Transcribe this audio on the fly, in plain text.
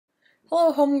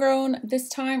Hello Homegrown! This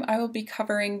time I will be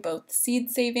covering both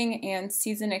seed saving and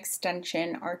season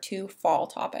extension, our two fall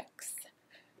topics.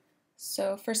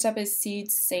 So first up is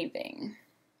seed saving.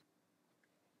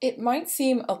 It might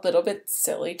seem a little bit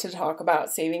silly to talk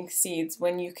about saving seeds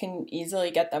when you can easily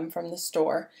get them from the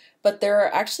store, but there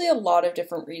are actually a lot of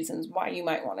different reasons why you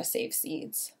might want to save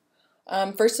seeds.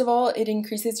 First of all, it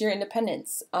increases your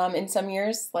independence. In some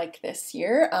years, like this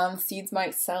year, seeds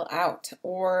might sell out,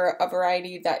 or a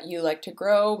variety that you like to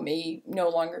grow may no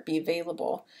longer be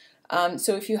available.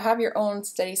 So if you have your own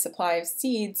steady supply of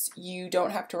seeds, you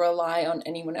don't have to rely on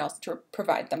anyone else to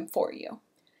provide them for you.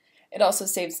 It also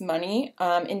saves money.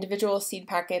 Individual seed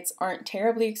packets aren't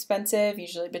terribly expensive,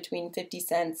 usually between 50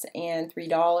 cents and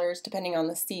 $3, depending on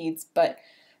the seeds, but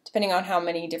depending on how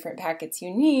many different packets you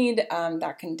need,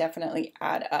 that can definitely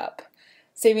add up.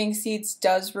 Saving seeds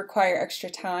does require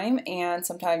extra time and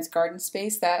sometimes garden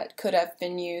space that could have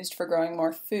been used for growing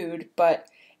more food, but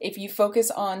if you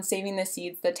focus on saving the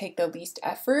seeds that take the least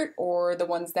effort or the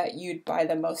ones that you'd buy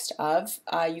the most of,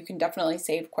 you can definitely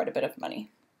save quite a bit of money.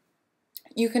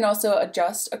 You can also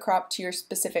adjust a crop to your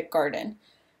specific garden.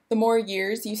 The more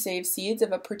years you save seeds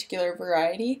of a particular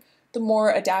variety, the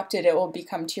more adapted it will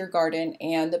become to your garden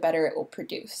and the better it will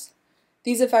produce.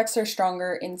 These effects are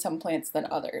stronger in some plants than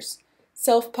others.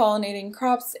 Self-pollinating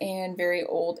crops and very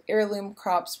old heirloom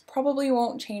crops probably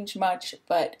won't change much,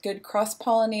 but good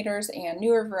cross-pollinators and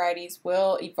newer varieties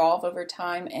will evolve over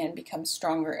time and become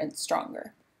stronger and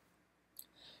stronger.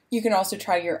 You can also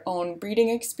try your own breeding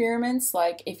experiments,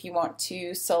 like if you want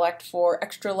to select for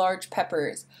extra large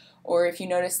peppers, or if you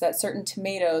notice that certain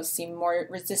tomatoes seem more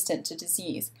resistant to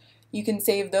disease. You can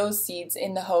save those seeds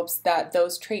in the hopes that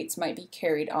those traits might be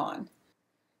carried on.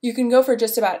 You can go for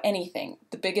just about anything: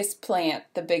 the biggest plant,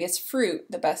 the biggest fruit,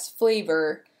 the best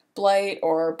flavor, blight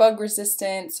or bug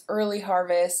resistance, early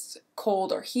harvest,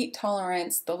 cold or heat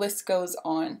tolerance, the list goes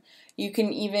on. You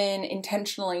can even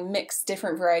intentionally mix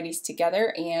different varieties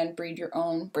together and breed your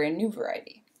own brand new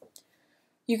variety.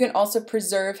 You can also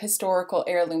preserve historical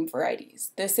heirloom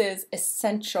varieties. This is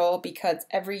essential because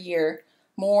every year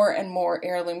more and more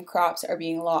heirloom crops are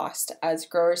being lost as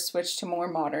growers switch to more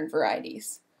modern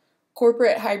varieties.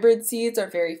 Corporate hybrid seeds are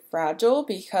very fragile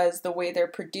because the way they're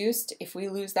produced, if we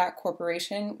lose that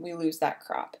corporation, we lose that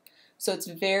crop. So it's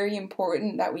very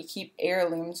important that we keep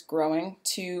heirlooms growing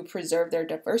to preserve their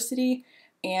diversity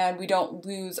and we don't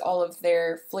lose all of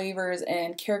their flavors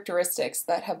and characteristics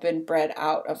that have been bred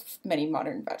out of many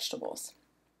modern vegetables.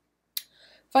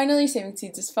 Finally, saving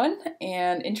seeds is fun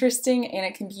and interesting, and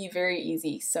it can be very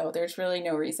easy, so there's really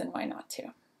no reason why not to.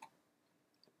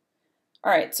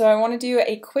 Alright, so I want to do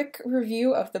a quick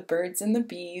review of the birds and the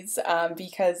bees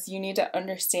because you need to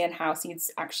understand how seeds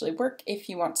actually work if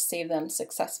you want to save them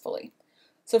successfully.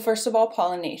 So first of all,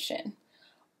 pollination.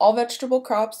 All vegetable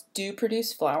crops do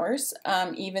produce flowers,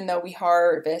 even though we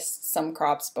harvest some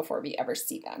crops before we ever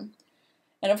see them.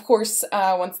 And of course,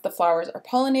 once the flowers are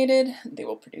pollinated, they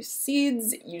will produce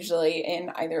seeds, usually in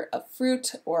either a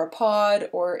fruit or a pod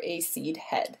or a seed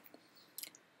head.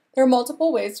 There are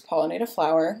multiple ways to pollinate a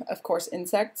flower. Of course,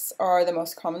 insects are the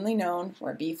most commonly known,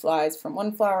 where a bee flies from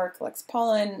one flower, collects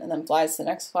pollen, and then flies to the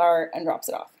next flower and drops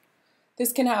it off.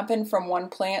 This can happen from one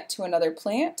plant to another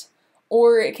plant,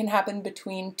 or it can happen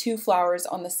between two flowers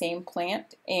on the same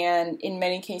plant, and in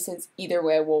many cases, either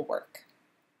way will work.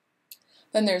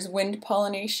 Then there's wind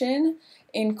pollination.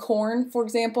 In corn, for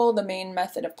example, the main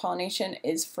method of pollination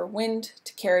is for wind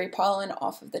to carry pollen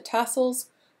off of the tassels,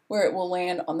 where it will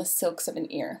land on the silks of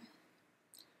an ear.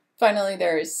 Finally,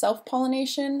 there is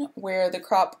self-pollination, where the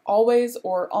crop always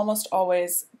or almost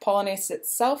always pollinates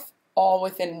itself, all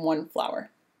within one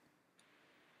flower.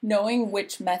 Knowing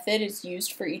which method is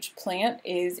used for each plant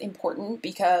is important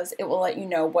because it will let you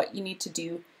know what you need to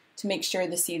do to make sure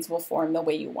the seeds will form the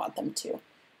way you want them to.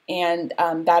 And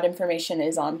that information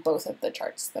is on both of the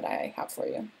charts that I have for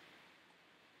you.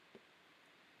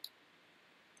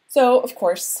 So, of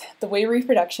course, the way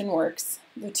reproduction works,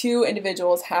 the two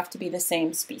individuals have to be the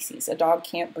same species. A dog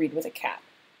can't breed with a cat.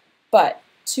 But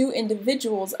two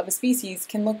individuals of a species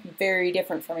can look very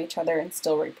different from each other and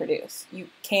still reproduce. You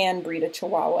can breed a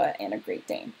Chihuahua and a Great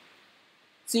Dane.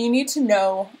 So you need to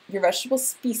know your vegetable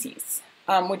species,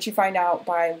 which you find out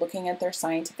by looking at their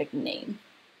scientific name.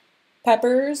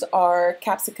 Peppers are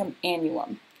Capsicum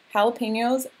annuum.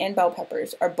 Jalapenos and bell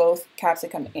peppers are both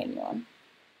Capsicum annuum.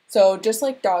 So just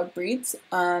like dog breeds,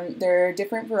 there are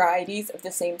different varieties of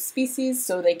the same species,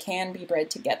 so they can be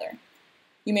bred together.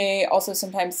 You may also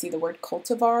sometimes see the word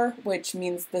cultivar, which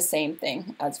means the same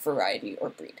thing as variety or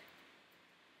breed.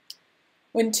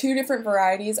 When two different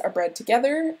varieties are bred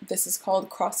together, this is called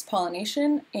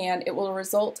cross-pollination, and it will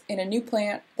result in a new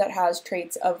plant that has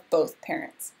traits of both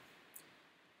parents.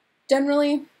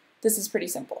 Generally, this is pretty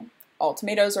simple. All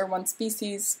tomatoes are one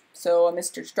species, so a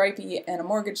Mr. Stripey and a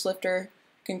mortgage lifter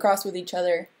can cross with each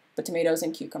other, but tomatoes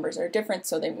and cucumbers are different,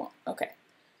 so they won't. Okay.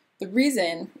 The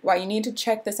reason why you need to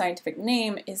check the scientific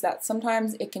name is that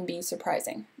sometimes it can be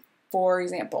surprising. For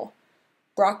example,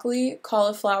 broccoli,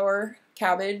 cauliflower,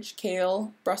 cabbage,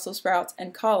 kale, Brussels sprouts,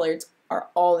 and collards are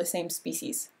all the same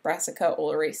species, Brassica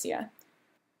oleracea.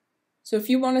 So if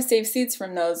you want to save seeds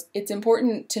from those, it's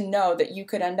important to know that you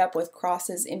could end up with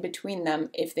crosses in between them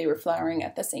if they were flowering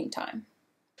at the same time.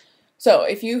 So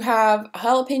if you have a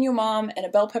jalapeno mom and a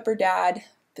bell pepper dad,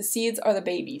 the seeds are the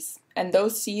babies, and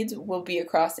those seeds will be a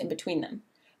cross in between them.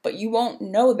 But you won't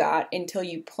know that until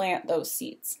you plant those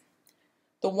seeds.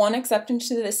 The one exception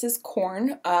to this is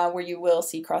corn, where you will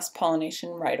see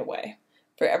cross-pollination right away.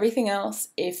 For everything else,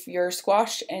 if your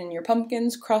squash and your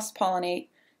pumpkins cross-pollinate,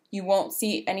 you won't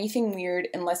see anything weird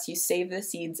unless you save the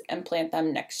seeds and plant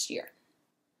them next year.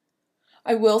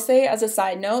 I will say as a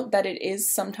side note that it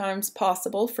is sometimes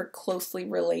possible for closely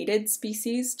related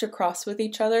species to cross with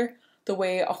each other, the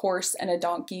way a horse and a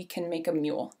donkey can make a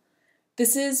mule.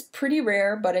 This is pretty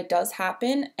rare, but it does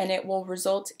happen, and it will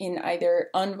result in either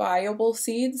unviable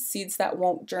seeds, seeds that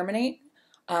won't germinate,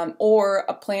 or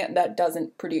a plant that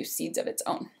doesn't produce seeds of its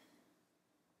own.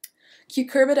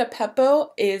 Cucurbita pepo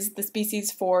is the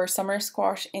species for summer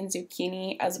squash and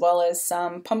zucchini, as well as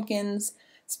some pumpkins,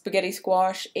 spaghetti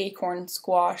squash, acorn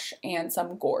squash, and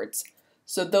some gourds.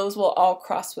 So those will all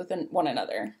cross with one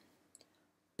another.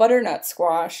 Butternut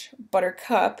squash,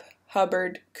 buttercup,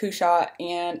 Hubbard, cushaw,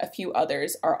 and a few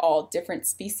others are all different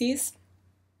species,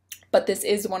 but this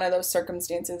is one of those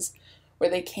circumstances where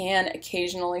they can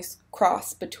occasionally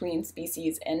cross between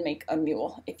species and make a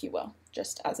mule, if you will,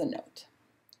 just as a note.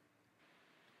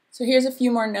 So here's a few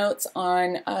more notes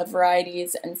on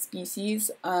varieties and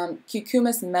species.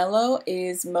 Cucumis mellow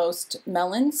is most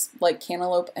melons, like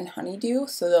cantaloupe and honeydew,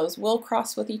 so those will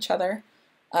cross with each other.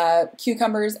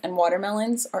 Cucumbers and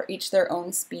watermelons are each their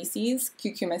own species,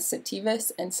 Cucumis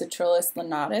sativus and Citrullus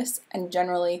lanatus, and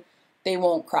generally they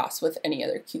won't cross with any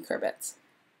other cucurbits.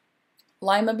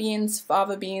 Lima beans,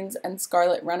 fava beans, and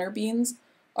scarlet runner beans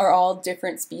are all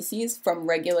different species from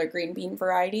regular green bean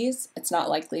varieties. It's not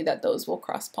likely that those will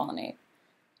cross-pollinate.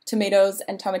 Tomatoes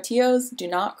and tomatillos do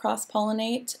not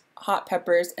cross-pollinate. Hot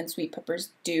peppers and sweet peppers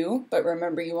do, but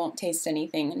remember you won't taste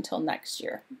anything until next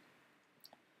year.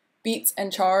 Beets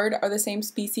and chard are the same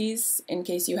species, in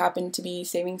case you happen to be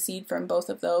saving seed from both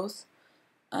of those.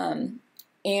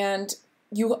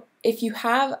 If you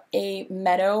have a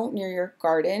meadow near your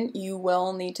garden, you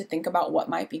will need to think about what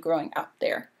might be growing out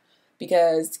there,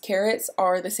 because carrots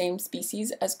are the same species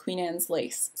as Queen Anne's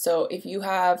lace. So if you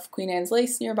have Queen Anne's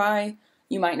lace nearby,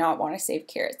 you might not want to save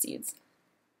carrot seeds.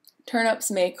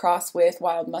 Turnips may cross with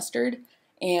wild mustard,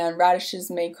 and radishes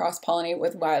may cross-pollinate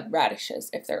with wild radishes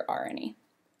if there are any.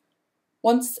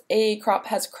 Once a crop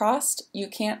has crossed, you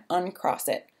can't uncross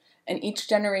it, and each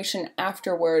generation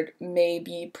afterward may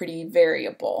be pretty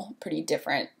variable, pretty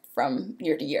different from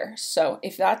year to year. So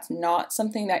if that's not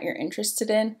something that you're interested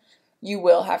in, you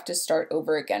will have to start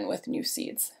over again with new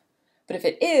seeds. But if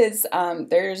it is,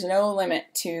 there's no limit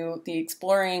to the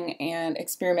exploring and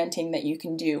experimenting that you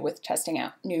can do with testing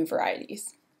out new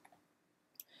varieties.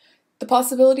 The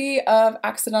possibility of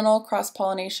accidental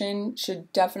cross-pollination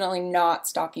should definitely not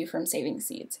stop you from saving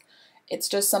seeds. It's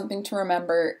just something to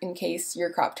remember in case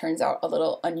your crop turns out a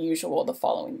little unusual the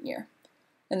following year.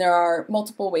 And there are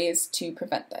multiple ways to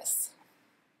prevent this.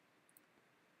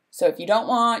 So if you don't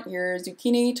want your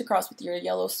zucchini to cross with your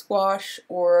yellow squash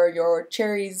or your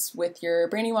cherries with your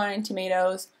brandywine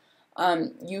tomatoes,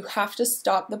 you have to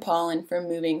stop the pollen from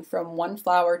moving from one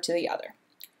flower to the other.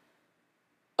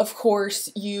 Of course,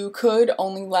 you could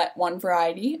only let one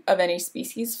variety of any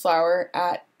species flower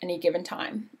at any given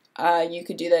time. You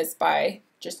could do this by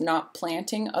just not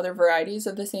planting other varieties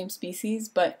of the same species,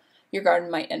 but your garden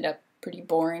might end up pretty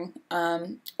boring.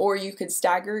 Or you could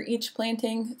stagger each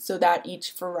planting so that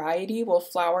each variety will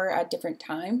flower at different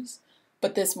times,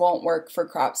 but this won't work for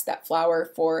crops that flower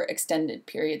for extended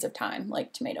periods of time,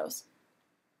 like tomatoes.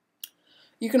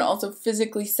 You can also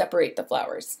physically separate the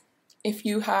flowers. If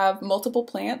you have multiple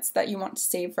plants that you want to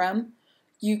save from,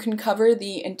 you can cover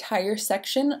the entire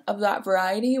section of that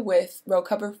variety with row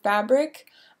cover fabric,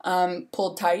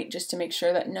 pulled tight just to make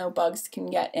sure that no bugs can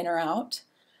get in or out.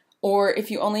 Or if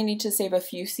you only need to save a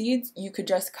few seeds, you could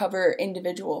just cover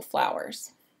individual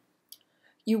flowers.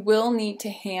 You will need to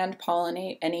hand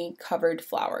pollinate any covered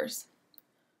flowers.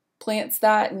 Plants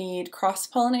that need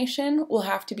cross-pollination will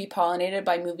have to be pollinated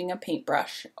by moving a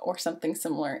paintbrush or something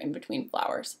similar in between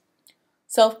flowers.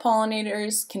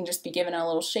 Self-pollinators can just be given a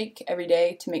little shake every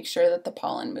day to make sure that the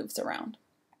pollen moves around.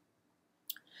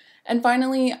 And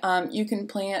finally, you can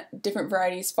plant different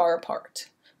varieties far apart.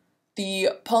 The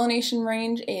pollination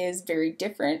range is very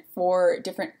different for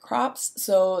different crops,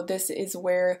 so this is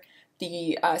where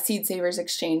the seed savers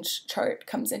exchange chart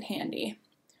comes in handy.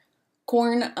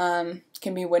 Corn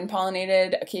can be wind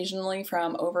pollinated occasionally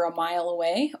from over a mile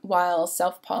away, while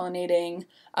self-pollinating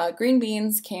green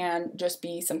beans can just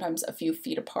be sometimes a few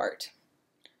feet apart.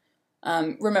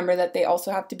 Remember that they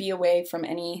also have to be away from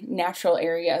any natural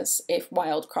areas if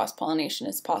wild cross-pollination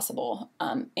is possible,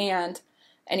 and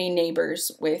any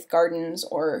neighbors with gardens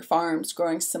or farms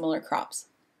growing similar crops.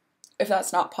 If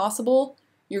that's not possible,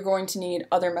 you're going to need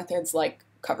other methods like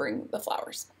covering the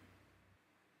flowers.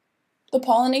 The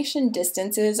pollination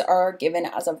distances are given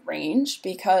as a range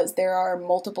because there are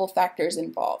multiple factors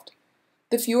involved.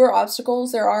 The fewer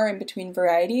obstacles there are in between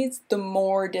varieties, the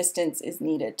more distance is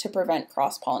needed to prevent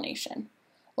cross-pollination.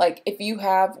 Like if you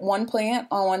have one plant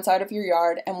on one side of your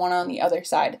yard and one on the other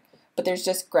side, but there's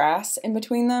just grass in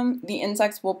between them, the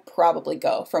insects will probably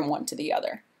go from one to the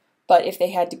other. But if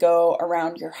they had to go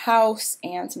around your house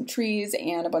and some trees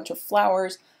and a bunch of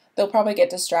flowers, they'll probably get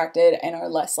distracted and are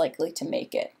less likely to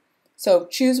make it. So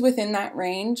choose within that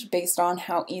range based on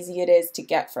how easy it is to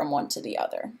get from one to the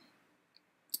other.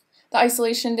 The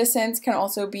isolation distance can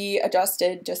also be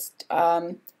adjusted just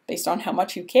based on how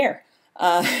much you care.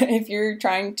 If you're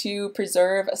trying to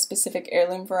preserve a specific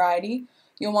heirloom variety,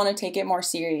 you'll want to take it more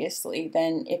seriously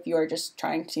than if you are just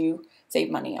trying to save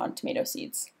money on tomato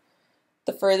seeds.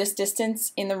 The furthest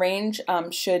distance in the range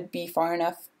should be far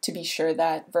enough to be sure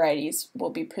that varieties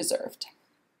will be preserved.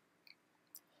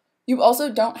 You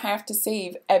also don't have to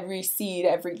save every seed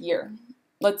every year.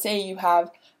 Let's say you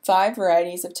have 5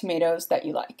 varieties of tomatoes that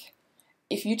you like.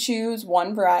 If you choose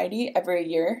one variety every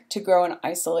year to grow in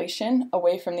isolation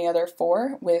away from the other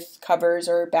 4 with covers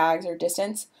or bags or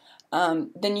distance,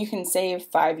 then you can save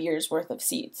 5 years worth of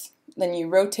seeds. Then you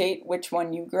rotate which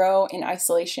one you grow in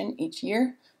isolation each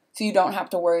year, so you don't have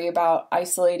to worry about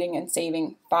isolating and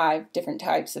saving 5 different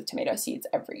types of tomato seeds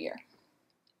every year.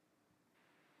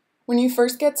 When you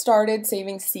first get started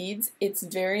saving seeds, it's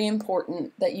very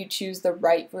important that you choose the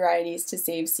right varieties to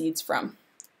save seeds from.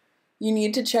 You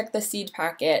need to check the seed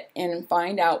packet and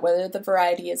find out whether the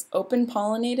variety is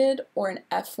open-pollinated or an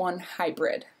F1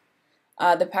 hybrid.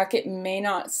 The packet may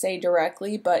not say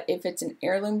directly, but if it's an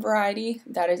heirloom variety,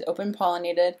 that is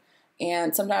open-pollinated,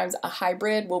 and sometimes a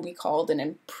hybrid will be called an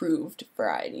improved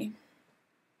variety.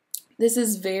 This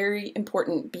is very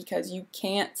important because you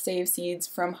can't save seeds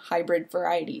from hybrid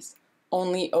varieties,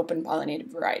 only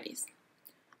open-pollinated varieties.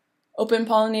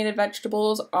 Open-pollinated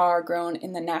vegetables are grown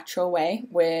in the natural way,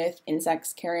 with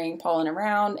insects carrying pollen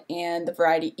around and the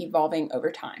variety evolving over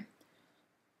time.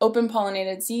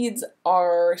 Open-pollinated seeds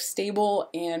are stable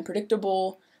and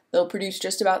predictable. They'll produce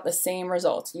just about the same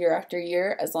results year after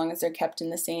year as long as they're kept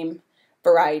in the same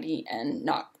variety and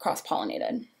not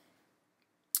cross-pollinated.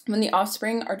 When the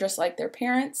offspring are just like their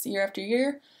parents year after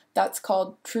year, that's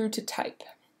called true to type.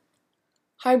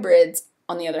 Hybrids,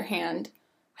 on the other hand,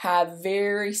 have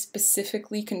very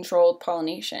specifically controlled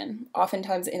pollination,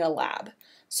 oftentimes in a lab,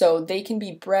 so they can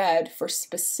be bred for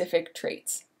specific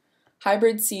traits.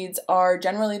 Hybrid seeds are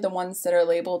generally the ones that are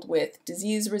labeled with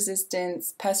disease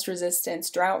resistance, pest resistance,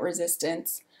 drought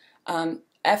resistance.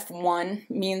 F1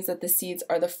 means that the seeds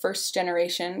are the first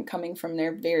generation coming from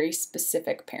their very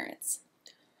specific parents.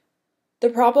 The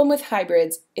problem with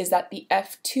hybrids is that the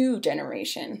F2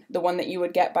 generation, the one that you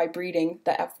would get by breeding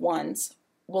the F1s,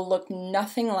 will look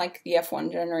nothing like the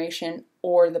F1 generation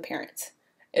or the parents.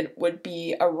 It would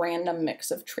be a random mix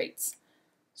of traits.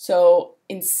 So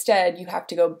instead, you have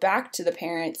to go back to the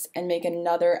parents and make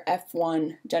another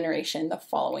F1 generation the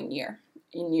following year,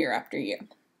 in year after year.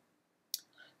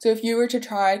 So if you were to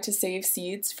try to save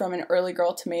seeds from an early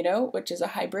girl tomato, which is a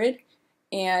hybrid,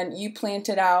 and you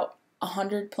planted out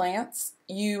 100 plants,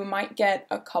 you might get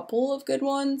a couple of good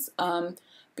ones,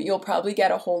 but you'll probably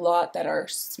get a whole lot that are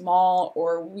small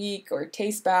or weak or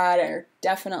taste bad and are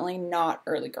definitely not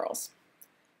early girls.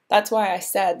 That's why I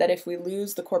said that if we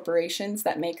lose the corporations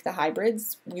that make the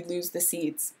hybrids, we lose the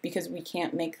seeds because we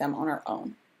can't make them on our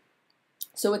own.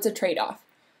 So it's a trade-off.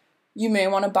 You may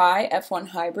want to buy F1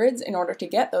 hybrids in order to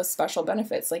get those special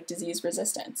benefits like disease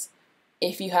resistance.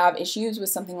 If you have issues with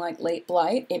something like late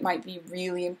blight, it might be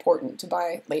really important to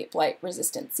buy late blight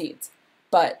resistant seeds.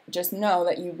 But just know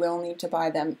that you will need to buy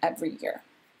them every year.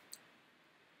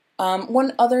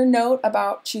 One other note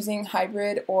about choosing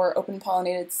hybrid or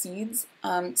open-pollinated seeds,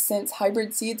 since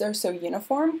hybrid seeds are so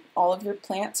uniform, all of your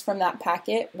plants from that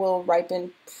packet will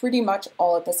ripen pretty much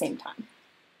all at the same time.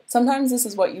 Sometimes this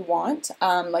is what you want,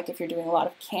 like if you're doing a lot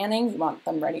of canning, you want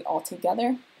them ready all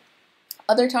together.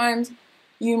 Other times,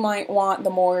 you might want the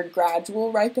more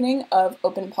gradual ripening of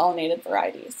open-pollinated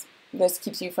varieties. This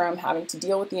keeps you from having to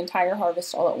deal with the entire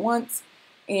harvest all at once,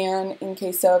 and in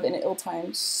case of an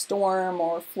ill-timed storm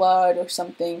or flood or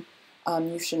something,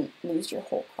 you shouldn't lose your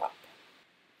whole crop.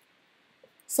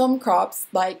 Some crops,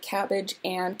 like cabbage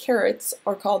and carrots,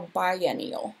 are called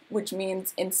biennial, which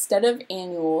means instead of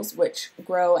annuals, which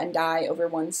grow and die over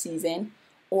one season,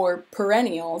 or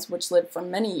perennials, which live for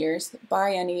many years,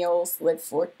 biennials live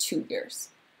for 2 years.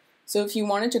 So if you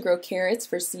wanted to grow carrots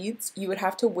for seeds, you would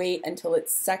have to wait until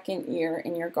its second year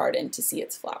in your garden to see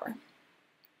its flower.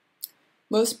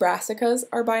 Most brassicas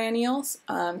are biennials,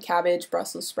 cabbage,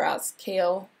 Brussels sprouts,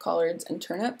 kale, collards, and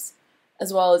turnips,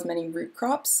 as well as many root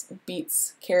crops,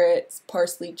 beets, carrots,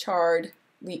 parsley, chard,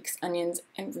 leeks, onions,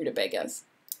 and rutabagas.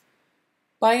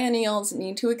 Biennials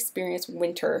need to experience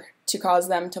winter to cause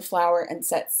them to flower and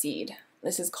set seed.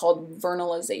 This is called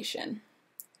vernalization.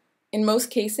 In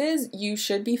most cases, you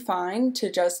should be fine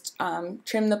to just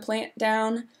trim the plant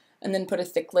down and then put a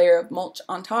thick layer of mulch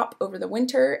on top over the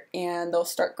winter, and they'll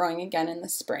start growing again in the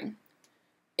spring.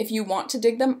 If you want to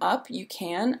dig them up, you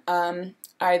can,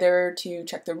 either to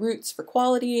check the roots for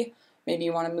quality, maybe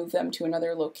you want to move them to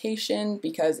another location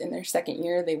because in their second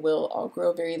year they will all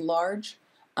grow very large.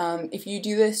 If you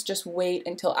do this, just wait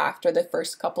until after the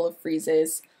first couple of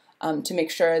freezes to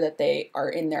make sure that they are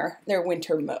in their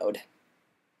winter mode.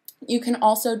 You can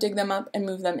also dig them up and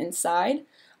move them inside.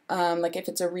 Like if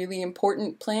it's a really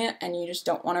important plant and you just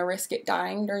don't want to risk it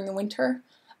dying during the winter.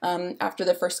 After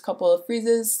the first couple of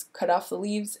freezes, cut off the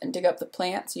leaves and dig up the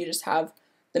plant so you just have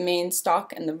the main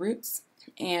stalk and the roots,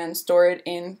 and store it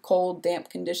in cold, damp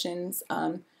conditions.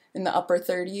 In the upper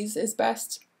 30s is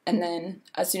best. And then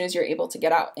as soon as you're able to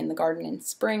get out in the garden in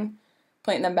spring,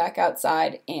 plant them back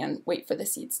outside and wait for the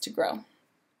seeds to grow.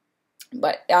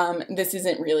 But this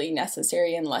isn't really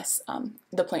necessary unless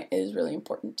the plant is really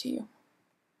important to you.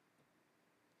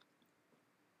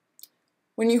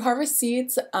 When you harvest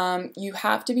seeds, you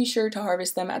have to be sure to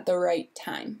harvest them at the right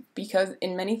time because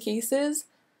in many cases,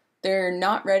 they're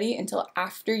not ready until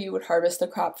after you would harvest the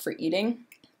crop for eating,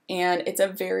 and it's a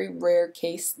very rare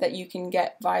case that you can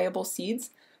get viable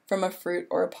seeds from a fruit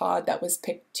or a pod that was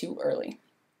picked too early.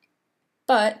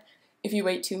 But if you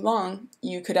wait too long,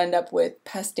 you could end up with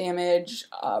pest damage,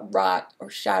 rot, or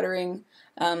shattering.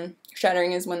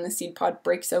 Shattering is when the seed pod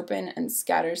breaks open and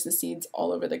scatters the seeds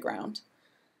all over the ground.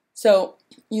 So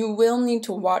you will need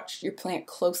to watch your plant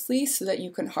closely so that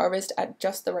you can harvest at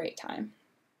just the right time.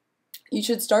 You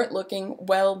should start looking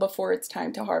well before it's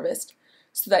time to harvest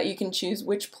so that you can choose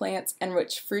which plants and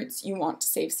which fruits you want to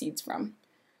save seeds from.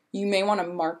 You may want to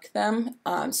mark them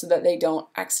so that they don't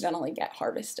accidentally get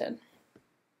harvested.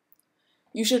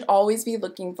 You should always be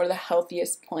looking for the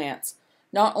healthiest plants,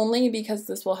 not only because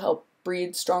this will help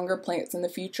breed stronger plants in the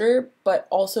future, but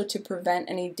also to prevent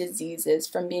any diseases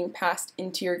from being passed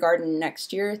into your garden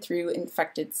next year through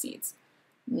infected seeds.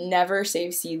 Never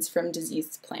save seeds from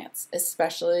diseased plants,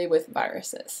 especially with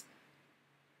viruses.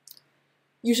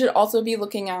 You should also be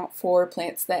looking out for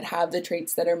plants that have the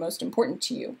traits that are most important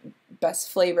to you. Best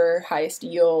flavor, highest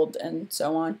yield, and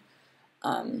so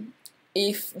on.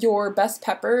 If your best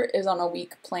pepper is on a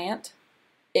weak plant,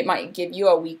 it might give you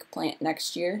a weak plant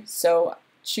next year, so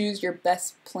choose your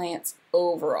best plants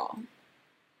overall.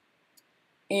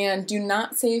 And do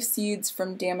not save seeds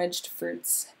from damaged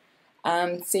fruits.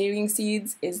 Saving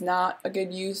seeds is not a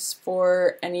good use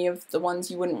for any of the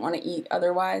ones you wouldn't want to eat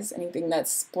otherwise, anything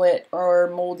that's split or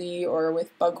moldy or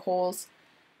with bug holes.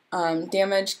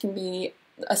 Damage can be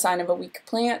a sign of a weak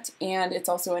plant, and it's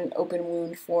also an open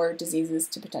wound for diseases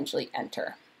to potentially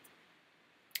enter.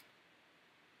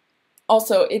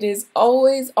 Also, it is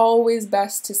always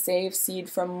best to save seed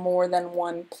from more than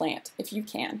one plant if you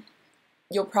can.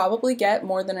 You'll probably get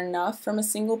more than enough from a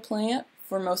single plant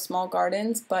for most small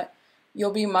gardens, but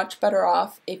you'll be much better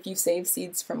off if you save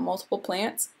seeds from multiple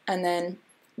plants and then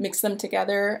mix them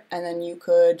together, and then you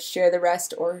could share the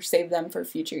rest or save them for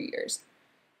future years.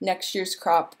 Next year's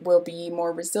crop will be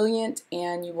more resilient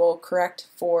and you will correct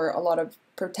for a lot of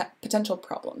potential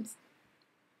problems.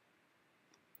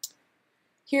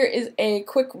 Here is a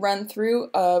quick run through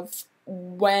of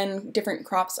when different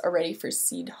crops are ready for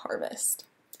seed harvest.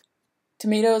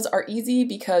 Tomatoes are easy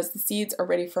because the seeds are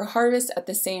ready for harvest at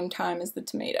the same time as the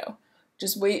tomato.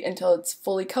 Just wait until it's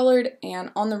fully colored and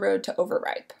on the road to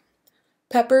overripe.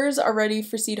 Peppers are ready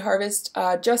for seed harvest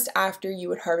just after you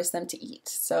would harvest them to eat,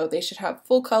 so they should have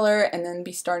full color and then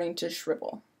be starting to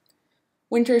shrivel.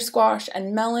 Winter squash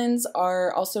and melons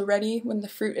are also ready when the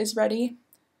fruit is ready.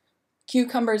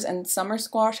 Cucumbers and summer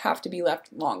squash have to be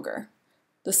left longer.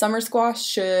 The summer squash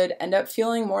should end up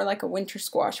feeling more like a winter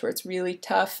squash where it's really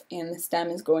tough and the stem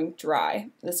is going dry.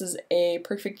 This is a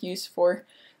perfect use for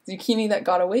zucchini that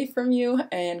got away from you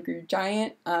and grew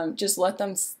giant. Just let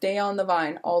them stay on the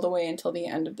vine all the way until the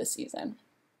end of the season.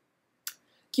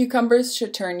 Cucumbers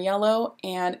should turn yellow,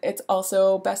 and it's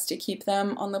also best to keep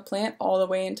them on the plant all the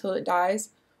way until it dies,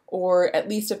 or at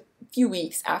least a few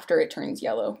weeks after it turns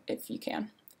yellow if you can.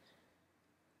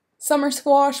 Summer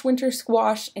squash, winter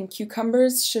squash, and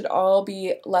cucumbers should all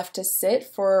be left to sit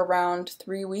for around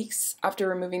 3 weeks after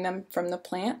removing them from the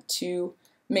plant to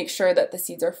make sure that the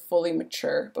seeds are fully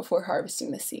mature before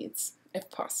harvesting the seeds, if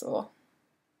possible.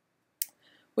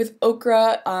 With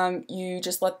okra, you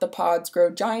just let the pods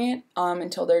grow giant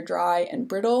until they're dry and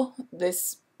brittle.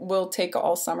 This will take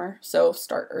all summer, so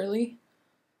start early.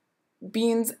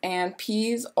 Beans and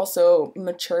peas also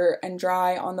mature and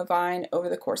dry on the vine over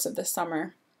the course of the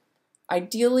summer.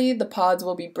 Ideally, the pods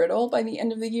will be brittle by the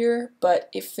end of the year, but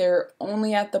if they're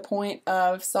only at the point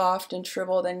of soft and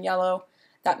shriveled and yellow,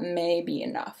 that may be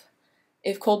enough.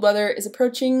 If cold weather is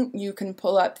approaching, you can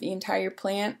pull up the entire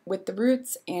plant with the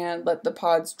roots and let the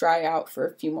pods dry out for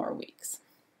a few more weeks.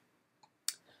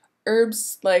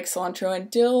 Herbs like cilantro and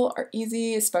dill are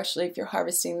easy, especially if you're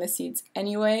harvesting the seeds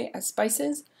anyway as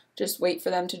spices. Just wait for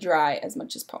them to dry as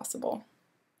much as possible.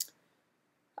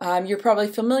 You're probably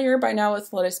familiar by now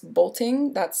with lettuce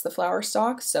bolting. That's the flower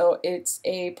stalk, so it's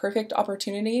a perfect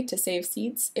opportunity to save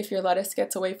seeds if your lettuce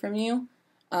gets away from you.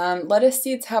 Lettuce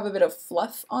seeds have a bit of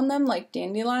fluff on them like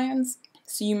dandelions,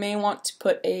 so you may want to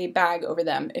put a bag over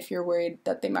them if you're worried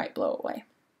that they might blow away.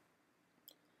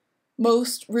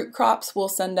 Most root crops will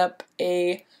send up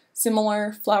a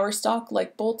similar flower stalk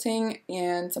like bolting,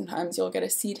 and sometimes you'll get a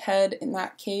seed head in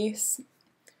that case.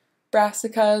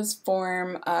 Brassicas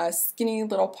form skinny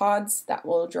little pods that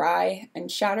will dry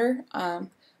and shatter,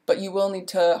 but you will need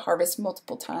to harvest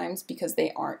multiple times because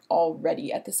they aren't all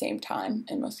ready at the same time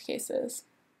in most cases.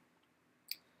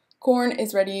 Corn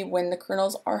is ready when the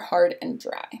kernels are hard and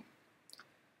dry.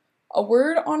 A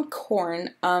word on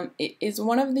corn, it is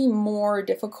one of the more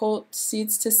difficult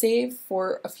seeds to save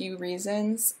for a few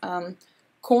reasons.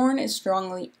 Corn is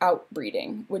strongly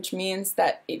outbreeding, which means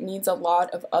that it needs a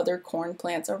lot of other corn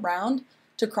plants around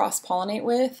to cross-pollinate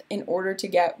with in order to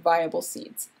get viable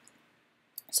seeds.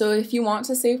 So if you want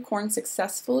to save corn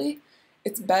successfully,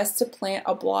 it's best to plant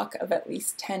a block of at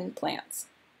least 10 plants.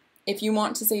 If you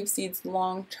want to save seeds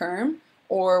long term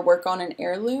or work on an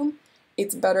heirloom,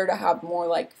 it's better to have more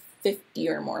like 50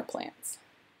 or more plants.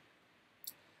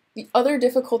 The other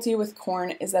difficulty with corn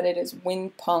is that it is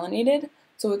wind pollinated,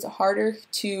 so it's harder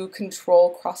to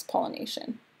control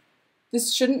cross-pollination.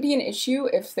 This shouldn't be an issue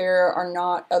if there are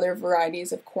not other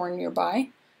varieties of corn nearby,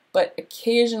 but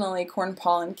occasionally corn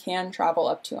pollen can travel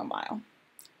up to a mile.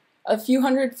 A few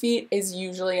hundred feet is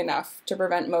usually enough to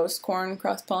prevent most corn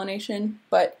cross-pollination,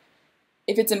 but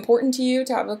if it's important to you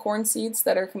to have the corn seeds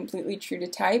that are completely true to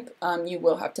type, you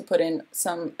will have to put in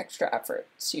some extra effort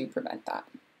to prevent that.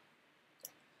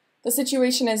 The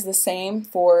situation is the same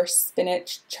for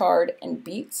spinach, chard, and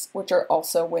beets, which are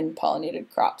also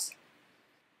wind-pollinated crops.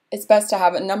 It's best to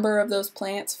have a number of those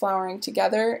plants flowering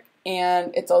together,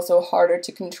 and it's also harder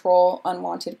to control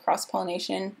unwanted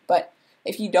cross-pollination, but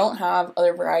if you don't have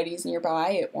other varieties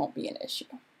nearby, it won't be an issue.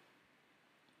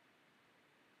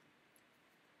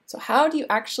 So how do you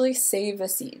actually save the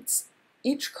seeds?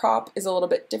 Each crop is a little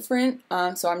bit different,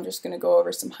 so I'm just going to go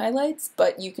over some highlights,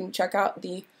 but you can check out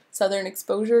the Southern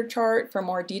Exposure chart for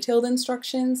more detailed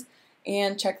instructions,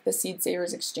 and check the Seed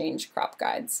Savers Exchange crop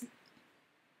guides.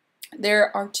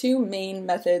 There are two main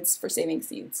methods for saving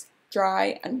seeds,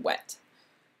 dry and wet.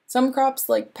 Some crops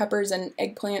like peppers and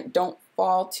eggplant don't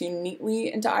fall too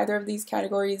neatly into either of these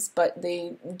categories, but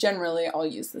they generally all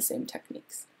use the same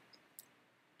techniques.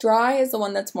 Dry is the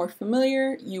one that's more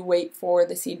familiar. You wait for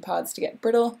the seed pods to get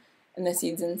brittle, and the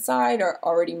seeds inside are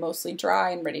already mostly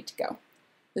dry and ready to go.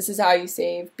 This is how you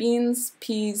save beans,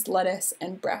 peas, lettuce,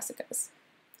 and brassicas.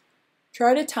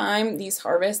 Try to time these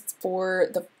harvests for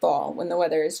the fall when the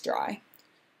weather is dry.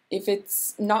 If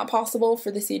it's not possible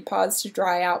for the seed pods to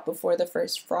dry out before the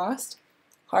first frost,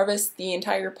 harvest the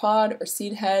entire pod or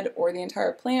seed head or the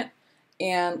entire plant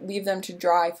and leave them to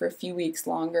dry for a few weeks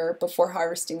longer before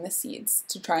harvesting the seeds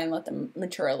to try and let them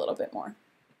mature a little bit more.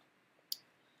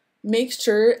 Make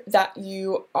sure that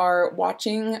you are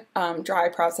watching dry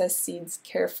processed seeds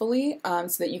carefully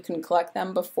so that you can collect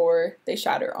them before they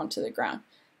shatter onto the ground.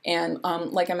 And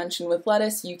like I mentioned with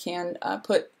lettuce, you can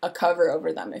put a cover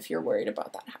over them if you're worried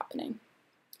about that happening.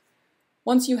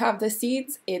 Once you have the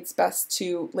seeds, it's best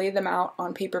to lay them out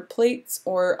on paper plates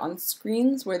or on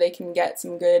screens where they can get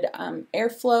some good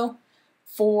airflow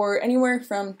for anywhere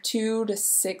from 2 to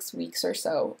 6 weeks or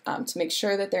so to make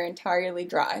sure that they're entirely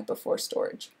dry before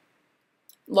storage.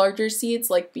 Larger seeds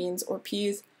like beans or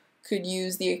peas could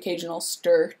use the occasional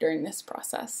stir during this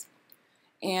process.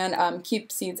 And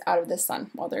keep seeds out of the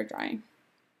sun while they're drying.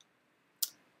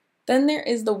 Then there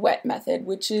is the wet method,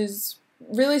 which is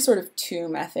really sort of two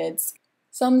methods.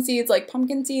 Some seeds, like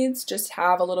pumpkin seeds, just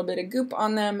have a little bit of goop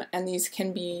on them, and these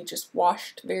can be just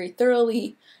washed very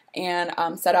thoroughly and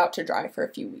set out to dry for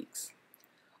a few weeks.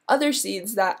 Other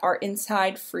seeds that are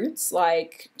inside fruits,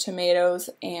 like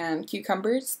tomatoes and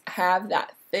cucumbers, have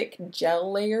that thick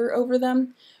gel layer over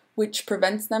them, which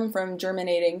prevents them from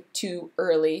germinating too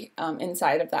early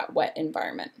inside of that wet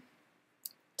environment.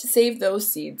 To save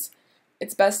those seeds,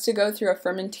 it's best to go through a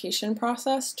fermentation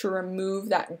process to remove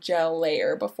that gel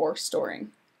layer before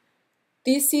storing.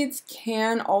 These seeds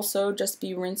can also just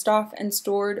be rinsed off and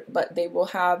stored, but they will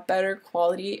have better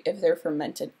quality if they're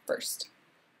fermented first.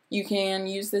 You can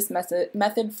use this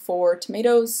method for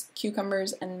tomatoes,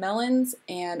 cucumbers, and melons,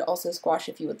 and also squash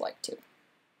if you would like to.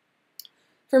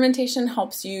 Fermentation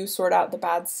helps you sort out the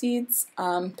bad seeds,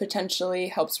 potentially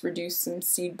helps reduce some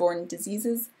seed-borne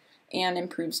diseases, and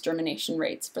improves germination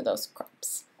rates for those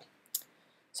crops.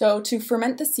 So to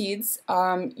ferment the seeds,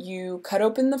 you cut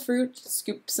open the fruit,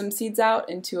 scoop some seeds out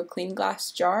into a clean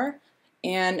glass jar,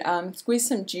 and squeeze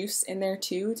some juice in there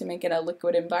too to make it a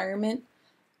liquid environment.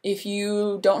 If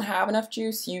you don't have enough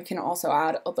juice, you can also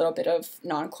add a little bit of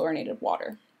non-chlorinated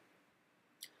water.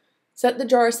 Set the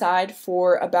jar aside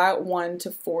for about 1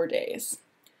 to 4 days.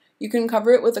 You can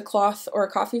cover it with a cloth or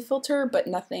a coffee filter, but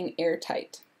nothing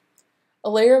airtight.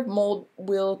 A layer of mold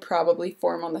will probably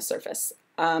form on the surface.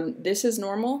 This is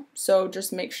normal, so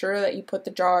just make sure that you put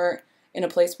the jar in a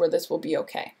place where this will be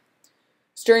okay.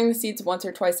 Stirring the seeds once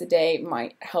or twice a day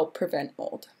might help prevent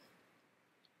mold.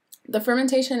 The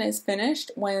fermentation is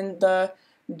finished when the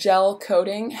gel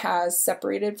coating has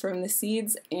separated from the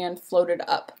seeds and floated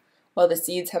up, while the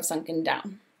seeds have sunken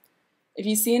down. If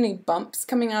you see any bumps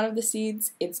coming out of the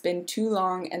seeds, it's been too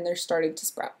long and they're starting to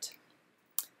sprout.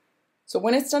 So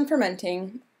when it's done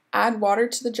fermenting, add water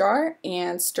to the jar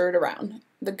and stir it around.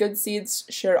 The good seeds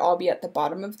should all be at the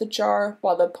bottom of the jar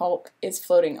while the pulp is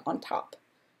floating on top.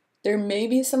 There may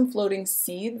be some floating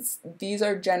seeds. These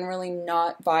are generally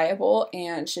not viable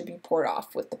and should be poured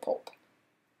off with the pulp.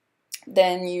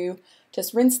 Then you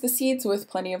just rinse the seeds with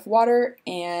plenty of water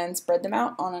and spread them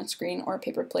out on a screen or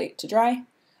paper plate to dry.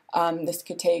 This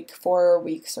could take 4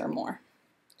 weeks or more.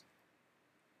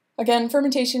 Again,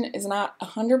 fermentation is not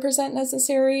 100%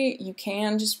 necessary. You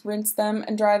can just rinse them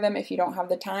and dry them if you don't have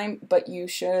the time, but you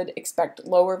should expect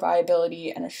lower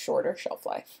viability and a shorter shelf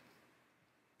life.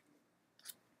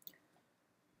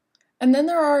 And then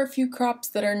there are a few crops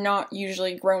that are not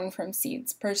usually grown from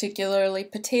seeds, particularly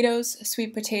potatoes,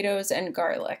 sweet potatoes, and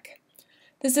garlic.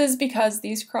 This is because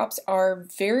these crops are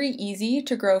very easy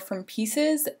to grow from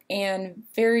pieces and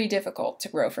very difficult to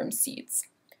grow from seeds.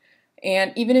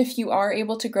 And even if you are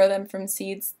able to grow them from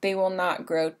seeds, they will not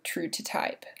grow true to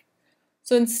type.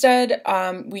 So instead,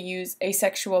 we use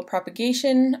asexual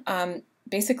propagation,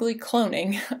 basically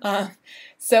cloning.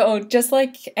 So just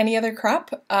like any other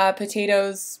crop,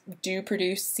 potatoes do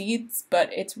produce seeds,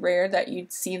 but it's rare that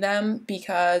you'd see them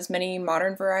because many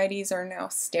modern varieties are now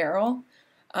sterile.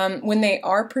 When they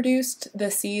are produced, the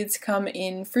seeds come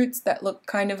in fruits that look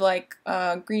kind of like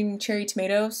green cherry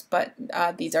tomatoes, but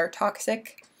these are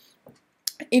toxic.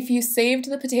 If you saved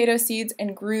the potato seeds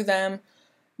and grew them,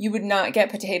 you would not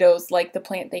get potatoes like the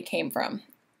plant they came from.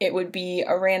 It would be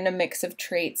a random mix of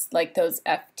traits like those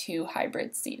F2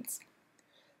 hybrid seeds.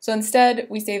 So instead,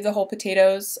 we save the whole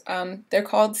potatoes. They're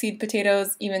called seed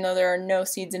potatoes even though there are no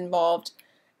seeds involved,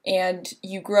 and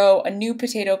you grow a new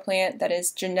potato plant that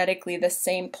is genetically the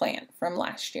same plant from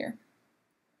last year.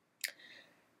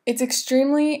 It's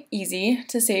extremely easy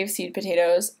to save seed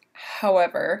potatoes.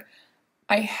 However,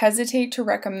 I hesitate to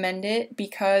recommend it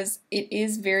because it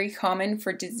is very common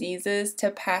for diseases to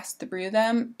pass through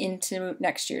them into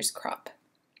next year's crop.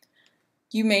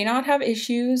 You may not have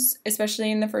issues,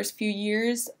 especially in the first few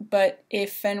years, but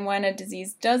if and when a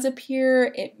disease does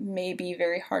appear, it may be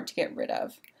very hard to get rid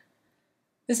of.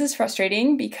 This is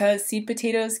frustrating because seed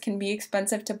potatoes can be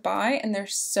expensive to buy and they're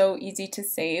so easy to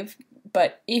save,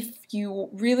 but if you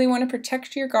really want to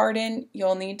protect your garden,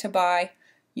 you'll need to buy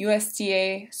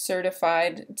USDA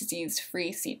certified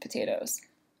disease-free seed potatoes.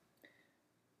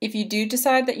 If you do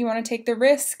decide that you want to take the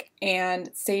risk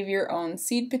and save your own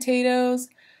seed potatoes,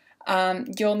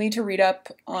 you'll need to read up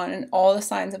on all the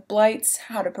signs of blights,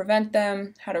 how to prevent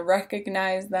them, how to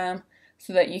recognize them,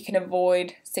 so that you can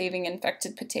avoid saving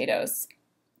infected potatoes.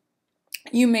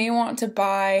 You may want to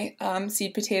buy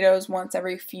seed potatoes once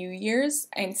every few years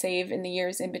and save in the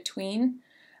years in between.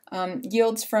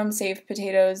 Yields from saved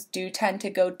potatoes do tend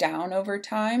to go down over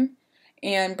time,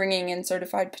 and bringing in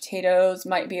certified potatoes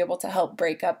might be able to help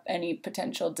break up any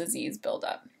potential disease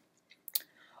buildup.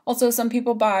 Also, some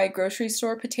people buy grocery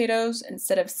store potatoes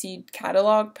instead of seed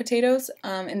catalog potatoes,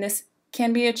 and this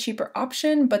can be a cheaper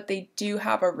option, but they do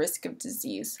have a risk of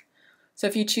disease. So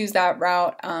if you choose that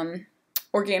route,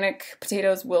 organic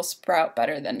potatoes will sprout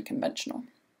better than conventional.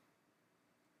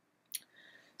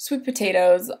 Sweet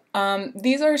potatoes.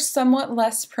 These are somewhat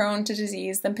less prone to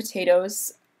disease than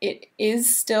potatoes. It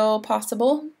is still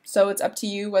possible, so it's up to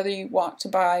you whether you want to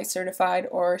buy certified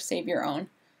or save your own.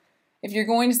 If you're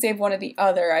going to save one or the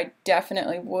other, I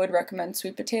definitely would recommend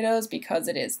sweet potatoes because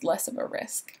it is less of a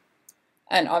risk.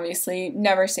 And obviously,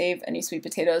 never save any sweet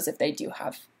potatoes if they do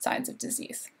have signs of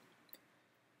disease.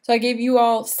 So I gave you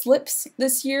all slips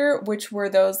this year, which were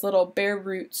those little bare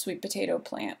root sweet potato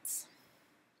plants.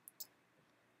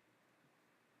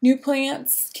 New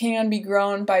plants can be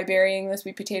grown by burying the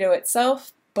sweet potato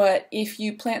itself, but if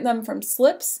you plant them from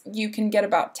slips, you can get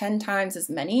about 10 times as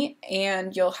many,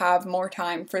 and you'll have more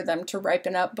time for them to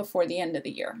ripen up before the end of the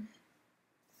year.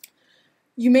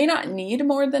 You may not need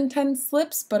more than 10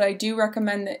 slips, but I do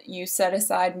recommend that you set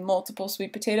aside multiple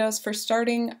sweet potatoes for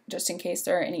starting, just in case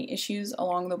there are any issues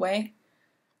along the way.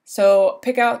 So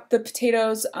pick out the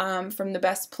potatoes from the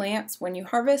best plants when you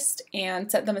harvest and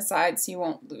set them aside so you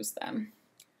won't lose them.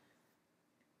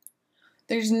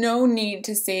 There's no need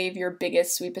to save your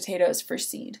biggest sweet potatoes for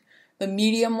seed. The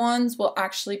medium ones will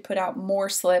actually put out more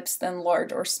slips than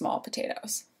large or small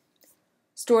potatoes.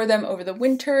 Store them over the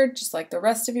winter, just like the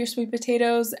rest of your sweet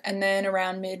potatoes, and then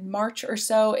around mid-March or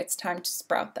so, it's time to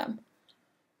sprout them.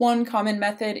 One common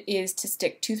method is to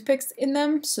stick toothpicks in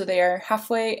them so they are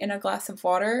halfway in a glass of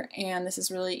water, and this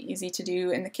is really easy to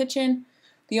do in the kitchen.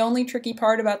 The only tricky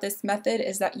part about this method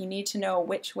is that you need to know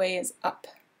which way is up.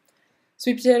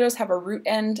 Sweet potatoes have a root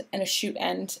end and a shoot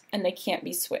end, and they can't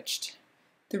be switched.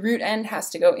 The root end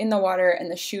has to go in the water and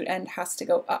the shoot end has to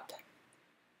go up.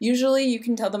 Usually you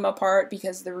can tell them apart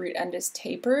because the root end is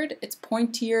tapered, it's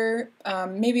pointier,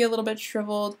 maybe a little bit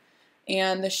shriveled,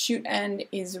 and the shoot end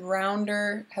is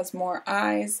rounder, has more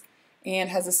eyes,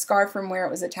 and has a scar from where it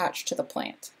was attached to the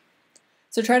plant.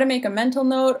 So try to make a mental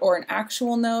note or an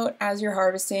actual note as you're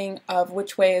harvesting of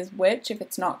which way is which if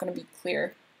it's not going to be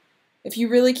clear. If you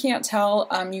really can't tell,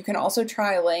 you can also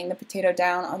try laying the potato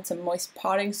down on some moist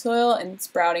potting soil and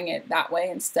sprouting it that way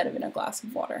instead of in a glass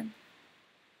of water.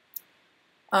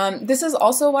 This is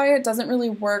also why it doesn't really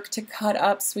work to cut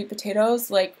up sweet potatoes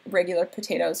like regular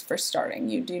potatoes for starting.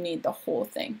 You do need the whole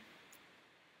thing.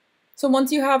 So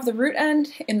once you have the root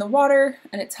end in the water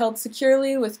and it's held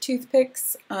securely with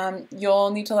toothpicks, you'll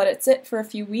need to let it sit for a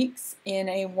few weeks in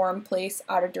a warm place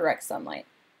out of direct sunlight.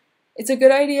 It's a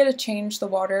good idea to change the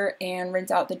water and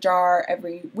rinse out the jar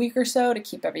every week or so to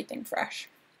keep everything fresh.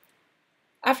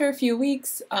 After a few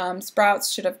weeks,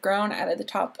 sprouts should have grown out of the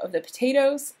top of the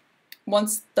potatoes.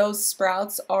 Once those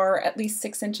sprouts are at least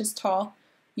 6 inches tall,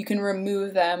 you can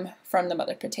remove them from the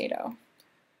mother potato.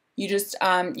 You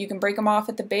can break them off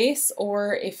at the base,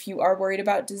 or if you are worried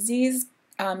about disease,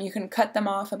 you can cut them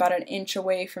off about an inch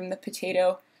away from the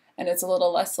potato, and it's a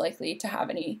little less likely to have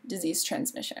any disease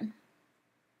transmission.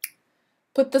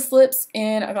 Put the slips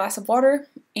in a glass of water,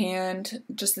 and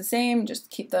just the same, just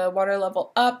keep the water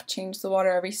level up, change the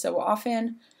water every so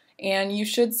often, and you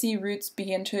should see roots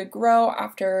begin to grow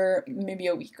after maybe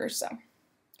a week or so.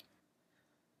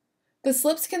 The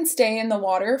slips can stay in the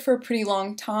water for a pretty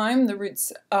long time. The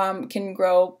roots can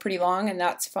grow pretty long, and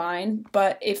that's fine,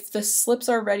 but if the slips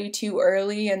are ready too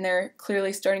early and they're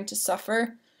clearly starting to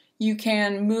suffer, you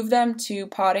can move them to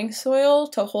potting soil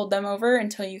to hold them over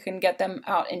until you can get them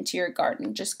out into your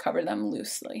garden. Just cover them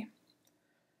loosely.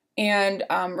 And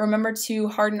remember to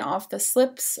harden off the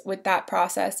slips with that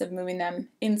process of moving them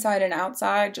inside and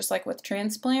outside, just like with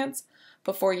transplants,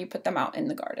 before you put them out in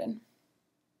the garden.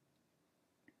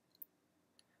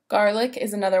 Garlic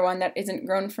is another one that isn't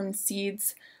grown from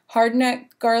seeds. Hardneck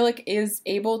garlic is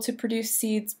able to produce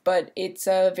seeds, but it's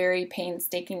a very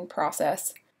painstaking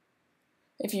process.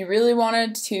 If you really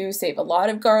wanted to save a lot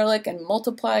of garlic and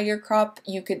multiply your crop,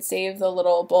 you could save the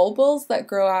little bulbils that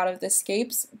grow out of the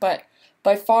scapes, but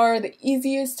By far the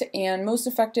easiest and most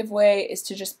effective way is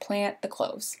to just plant the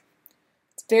cloves.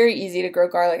 It's very easy to grow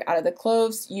garlic out of the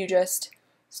cloves. You just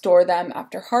store them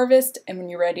after harvest, and when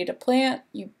you're ready to plant,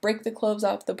 you break the cloves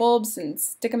off the bulbs and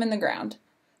stick them in the ground.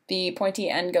 The pointy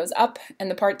end goes up, and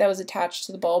the part that was attached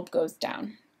to the bulb goes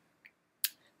down.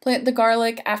 Plant the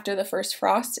garlic after the first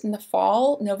frost in the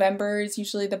fall. November is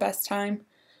usually the best time.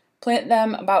 Plant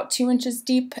them about 2 inches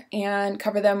deep and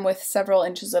cover them with several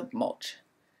inches of mulch.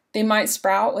 They might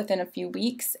sprout within a few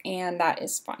weeks, and that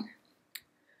is fine.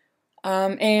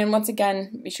 And once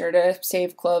again, be sure to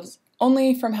save cloves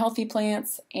only from healthy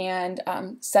plants and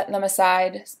set them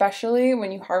aside, especially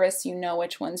when you harvest, you know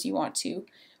which ones you want to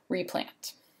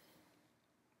replant.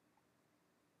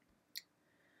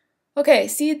 Okay,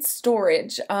 seed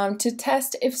storage. To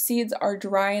test if seeds are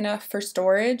dry enough for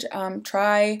storage,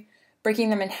 try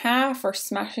breaking them in half or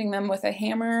smashing them with a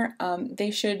hammer.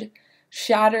 They should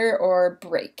shatter or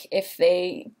break. If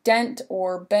they dent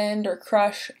or bend or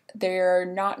crush, they're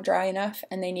not dry enough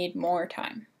and they need more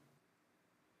time.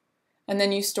 And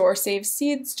then you store saved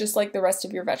seeds just like the rest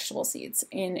of your vegetable seeds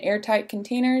in airtight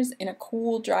containers in a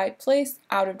cool, dry place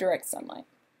out of direct sunlight.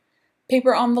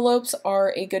 Paper envelopes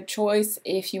are a good choice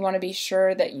if you want to be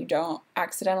sure that you don't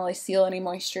accidentally seal any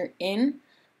moisture in,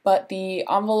 but the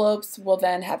envelopes will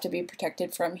then have to be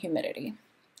protected from humidity.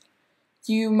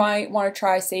 You might want to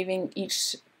try saving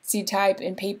each seed type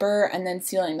in paper and then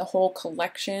sealing the whole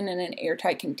collection in an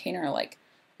airtight container like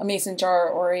a mason jar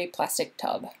or a plastic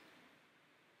tub.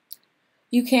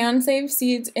 You can save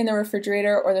seeds in the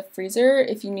refrigerator or the freezer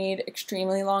if you need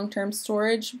extremely long-term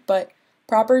storage, but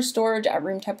proper storage at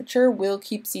room temperature will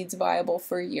keep seeds viable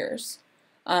for years.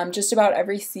 Just about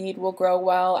every seed will grow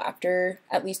well after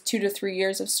at least 2 to 3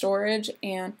 years of storage,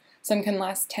 and some can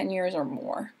last 10 years or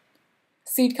more.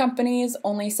 Seed companies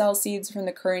only sell seeds from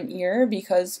the current year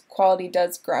because quality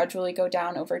does gradually go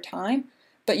down over time,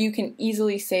 but you can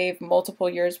easily save multiple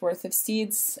years worth of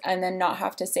seeds and then not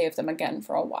have to save them again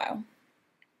for a while.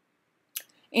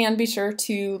 And be sure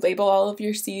to label all of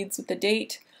your seeds with the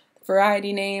date, the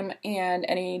variety name, and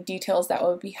any details that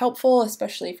would be helpful,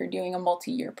 especially if you're doing a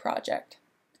multi-year project.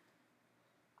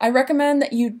 I recommend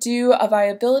that you do a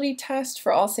viability test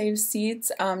for all saved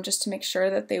seeds just to make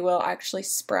sure that they will actually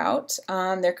sprout.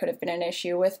 There could have been an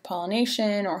issue with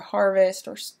pollination or harvest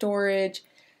or storage,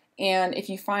 and if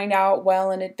you find out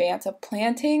well in advance of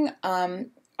planting,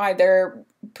 either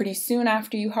pretty soon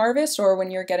after you harvest or when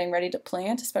you're getting ready to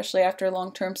plant, especially after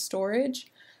long-term storage,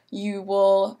 you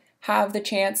will have the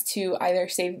chance to either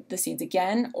save the seeds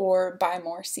again or buy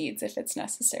more seeds if it's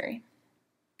necessary.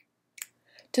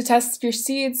 To test your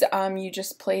seeds, you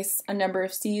just place a number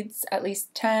of seeds, at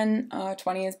least 10,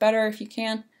 20 is better if you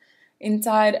can,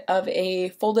 inside of a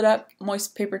folded up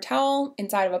moist paper towel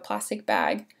inside of a plastic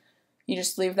bag. You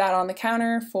just leave that on the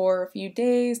counter for a few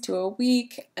days to a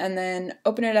week and then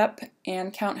open it up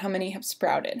and count how many have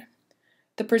sprouted.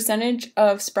 The percentage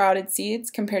of sprouted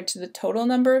seeds compared to the total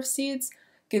number of seeds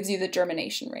gives you the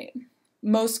germination rate.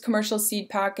 Most commercial seed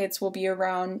packets will be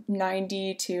around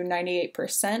 90 to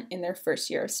 98% in their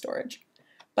first year of storage.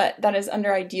 But that is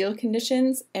under ideal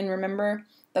conditions, and remember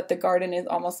that the garden is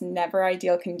almost never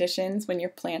ideal conditions when you're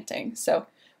planting. So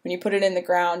when you put it in the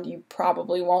ground, you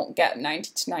probably won't get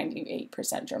 90 to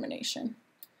 98% germination.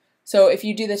 So if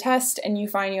you do the test and you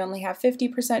find you only have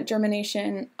 50%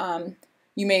 germination,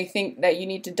 you may think that you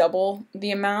need to double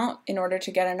the amount in order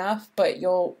to get enough, but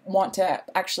you'll want to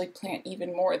actually plant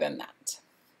even more than that.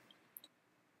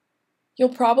 You'll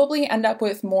probably end up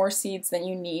with more seeds than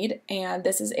you need, and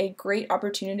this is a great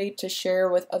opportunity to share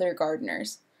with other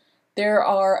gardeners. There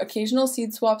are occasional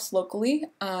seed swaps locally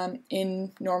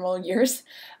in normal years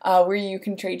where you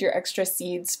can trade your extra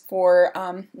seeds for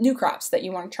new crops that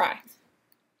you want to try.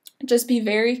 Just be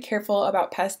very careful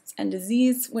about pests and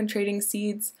disease when trading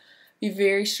seeds. Be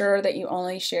very sure that you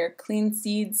only share clean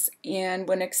seeds, and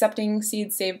when accepting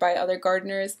seeds saved by other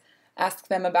gardeners, ask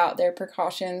them about their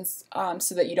precautions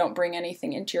so that you don't bring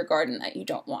anything into your garden that you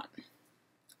don't want.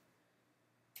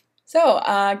 So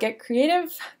get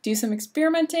creative, do some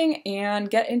experimenting,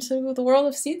 and get into the world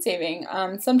of seed saving.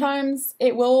 Sometimes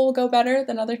it will go better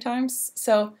than other times,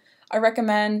 so I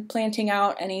recommend planting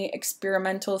out any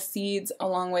experimental seeds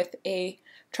along with a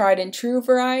tried and true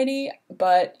variety,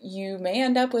 but you may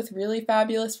end up with really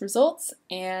fabulous results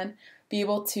and be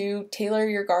able to tailor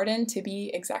your garden to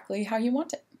be exactly how you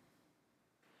want it.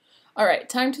 Alright,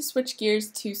 time to switch gears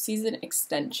to season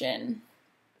extension.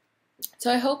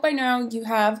 So I hope by now you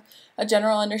have a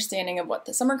general understanding of what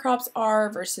the summer crops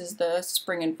are versus the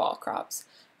spring and fall crops.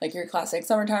 Like your classic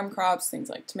summertime crops, things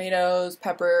like tomatoes,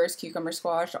 peppers, cucumber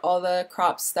squash, all the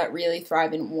crops that really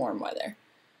thrive in warm weather.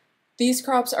 These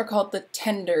crops are called the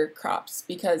tender crops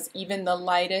because even the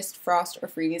lightest frost or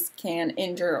freeze can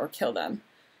injure or kill them.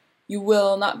 You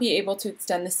will not be able to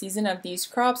extend the season of these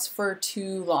crops for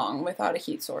too long without a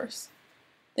heat source.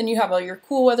 Then you have all your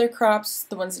cool weather crops,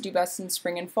 the ones that do best in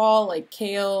spring and fall, like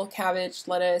kale, cabbage,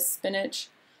 lettuce, spinach.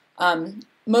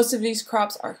 Most of these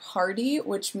crops are hardy,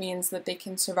 which means that they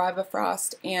can survive a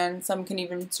frost, and some can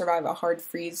even survive a hard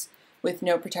freeze with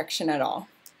no protection at all.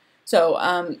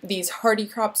 So these hardy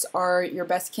crops are your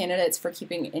best candidates for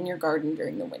keeping in your garden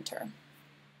during the winter.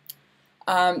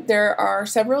 There are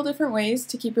several different ways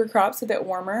to keep your crops a bit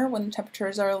warmer when the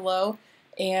temperatures are low,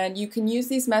 and you can use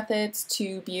these methods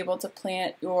to be able to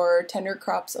plant your tender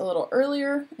crops a little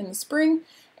earlier in the spring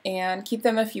and keep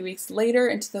them a few weeks later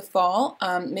into the fall,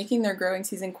 making their growing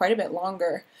season quite a bit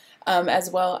longer, as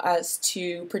well as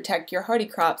to protect your hardy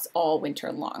crops all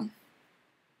winter long.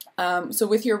 So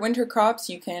with your winter crops,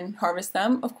 you can harvest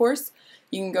them, of course.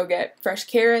 You can go get fresh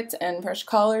carrots and fresh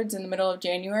collards in the middle of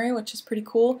January, which is pretty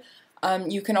cool.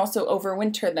 You can also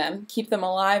overwinter them, keep them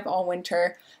alive all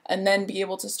winter, and then be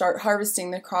able to start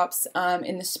harvesting the crops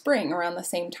in the spring around the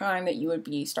same time that you would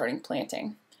be starting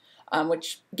planting,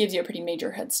 which gives you a pretty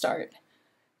major head start.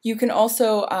 You can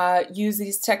also use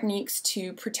these techniques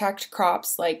to protect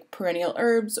crops like perennial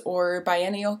herbs or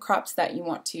biennial crops that you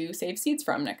want to save seeds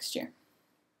from next year.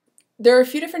 There are a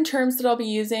few different terms that I'll be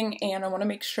using, and I want to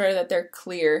make sure that they're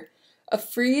clear. A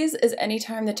freeze is any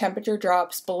time the temperature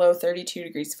drops below 32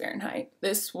 degrees Fahrenheit.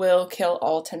 This will kill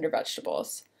all tender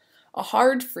vegetables. A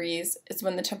hard freeze is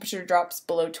when the temperature drops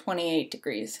below 28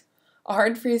 degrees. A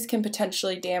hard freeze can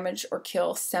potentially damage or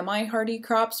kill semi-hardy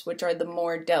crops, which are the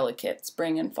more delicate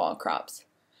spring and fall crops.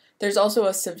 There's also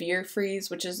a severe freeze,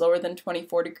 which is lower than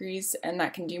 24 degrees, and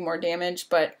that can do more damage,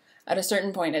 but at a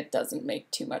certain point it doesn't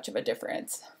make too much of a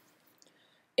difference.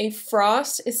 A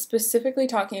frost is specifically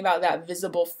talking about that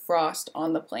visible frost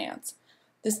on the plants.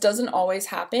 This doesn't always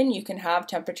happen. You can have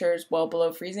temperatures well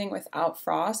below freezing without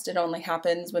frost. It only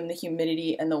happens when the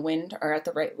humidity and the wind are at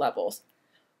the right levels.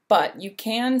 But you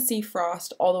can see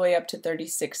frost all the way up to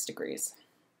 36 degrees.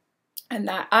 And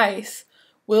that ice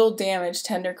will damage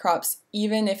tender crops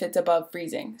even if it's above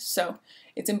freezing. So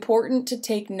it's important to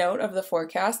take note of the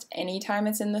forecast anytime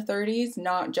it's in the 30s,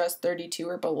 not just 32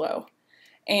 or below.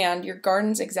 And your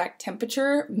garden's exact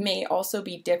temperature may also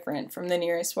be different from the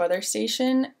nearest weather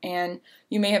station, and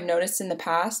you may have noticed in the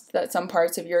past that some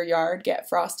parts of your yard get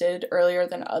frosted earlier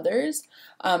than others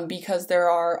because there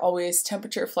are always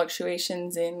temperature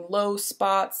fluctuations in low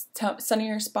spots,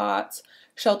 sunnier spots,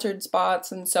 sheltered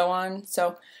spots, and so on.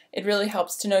 So it really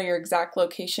helps to know your exact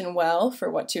location well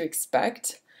for what to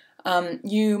expect.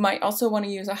 You might also want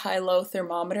to use a high-low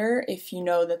thermometer if you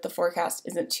know that the forecast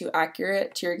isn't too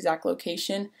accurate to your exact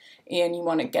location and you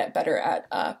want to get better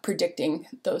at predicting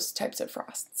those types of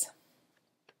frosts.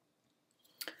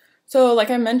 So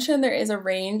like I mentioned, there is a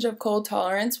range of cold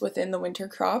tolerance within the winter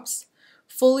crops.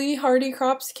 Fully hardy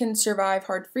crops can survive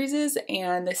hard freezes,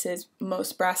 and this is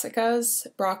most brassicas,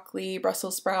 broccoli,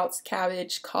 Brussels sprouts,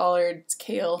 cabbage, collards,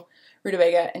 kale,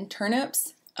 rutabaga, and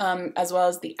turnips. As well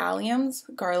as the alliums,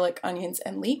 garlic, onions,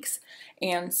 and leeks,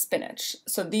 and spinach.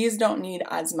 So these don't need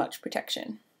as much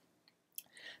protection.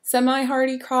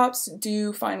 Semi-hardy crops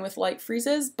do fine with light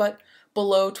freezes, but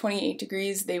below 28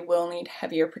 degrees they will need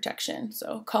heavier protection.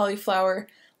 So cauliflower,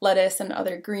 lettuce, and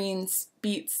other greens,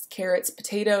 beets, carrots,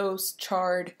 potatoes,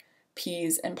 chard,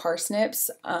 peas, and parsnips.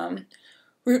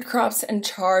 Root crops and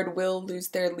chard will lose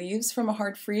their leaves from a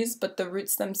hard freeze, but the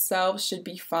roots themselves should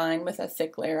be fine with a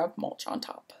thick layer of mulch on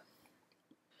top.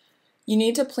 You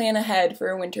need to plan ahead for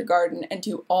a winter garden and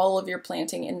do all of your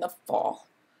planting in the fall.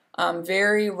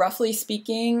 Very roughly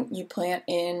speaking, you plant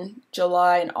in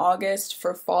July and August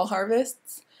for fall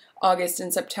harvests, August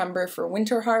and September for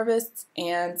winter harvests,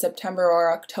 and September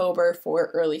or October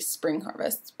for early spring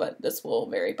harvests, but this will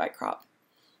vary by crop.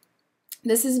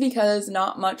 This is because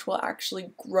not much will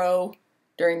actually grow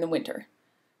during the winter.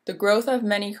 The growth of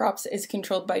many crops is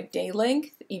controlled by day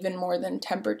length, even more than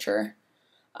temperature.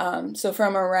 So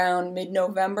from around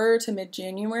mid-November to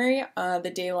mid-January,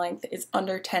 the day length is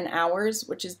under 10 hours,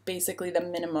 which is basically the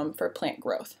minimum for plant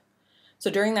growth. So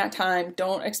during that time,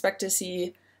 don't expect to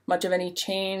see much of any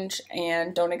change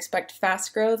and don't expect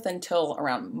fast growth until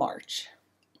around March.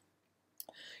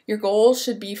 Your goal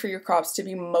should be for your crops to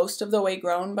be most of the way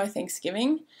grown by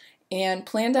Thanksgiving, and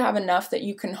plan to have enough that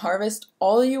you can harvest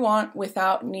all you want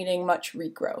without needing much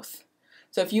regrowth.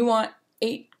 So if you want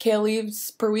 8 kale leaves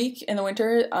per week in the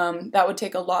winter, that would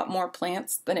take a lot more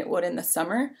plants than it would in the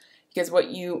summer, because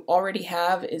what you already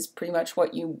have is pretty much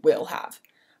what you will have.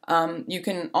 You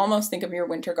can almost think of your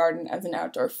winter garden as an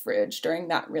outdoor fridge during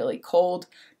that really cold,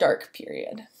 dark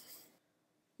period.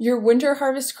 Your winter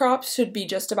harvest crops should be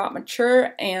just about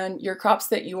mature, and your crops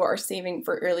that you are saving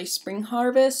for early spring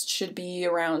harvest should be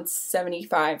around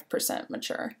 75%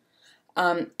 mature.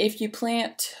 If you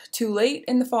plant too late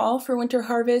in the fall for winter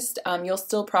harvest, you'll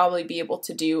still probably be able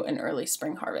to do an early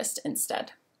spring harvest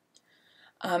instead.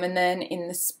 And then in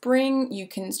the spring, you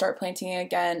can start planting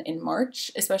again in March,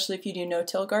 especially if you do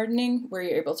no-till gardening, where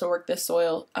you're able to work the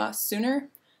soil sooner.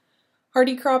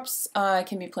 Hardy crops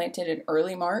can be planted in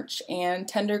early March, and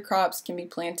tender crops can be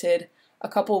planted a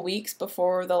couple weeks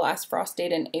before the last frost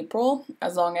date in April,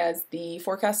 as long as the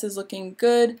forecast is looking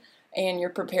good and you're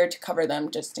prepared to cover them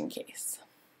just in case.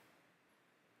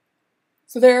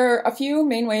 So there are a few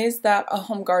main ways that a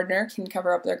home gardener can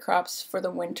cover up their crops for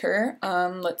the winter.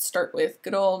 Let's start with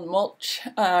good old mulch.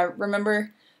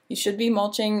 Remember, you should be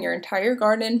mulching your entire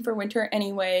garden for winter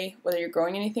anyway, whether you're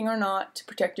growing anything or not, to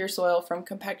protect your soil from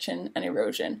compaction and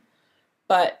erosion.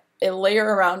 But a layer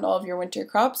around all of your winter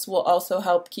crops will also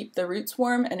help keep the roots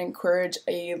warm and encourage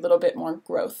a little bit more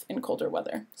growth in colder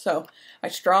weather. So I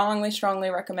strongly, strongly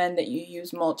recommend that you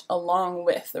use mulch along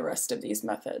with the rest of these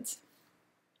methods.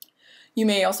 You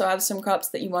may also have some crops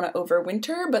that you want to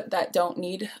overwinter, but that don't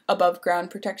need above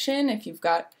ground protection. If you've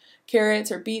got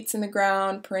carrots or beets in the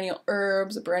ground, perennial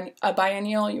herbs, a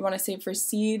biennial you want to save for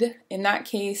seed, in that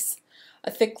case,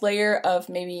 a thick layer of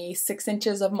maybe 6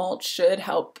 inches of mulch should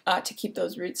help to keep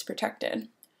those roots protected.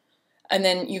 And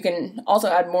then you can also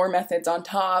add more methods on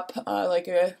top, like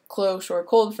a cloche or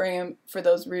cold frame for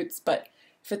those roots, but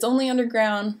if it's only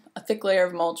underground, a thick layer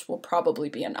of mulch will probably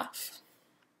be enough.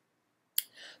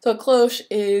 So a cloche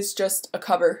is just a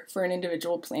cover for an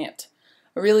individual plant.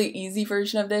 A really easy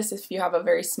version of this, if you have a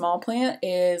very small plant,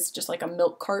 is just like a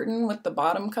milk carton with the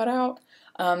bottom cut out.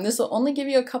 This will only give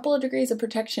you a couple of degrees of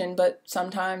protection, but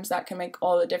sometimes that can make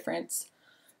all the difference.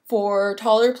 For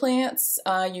taller plants,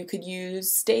 you could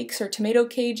use stakes or tomato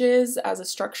cages as a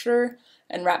structure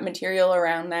and wrap material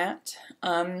around that.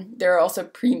 There are also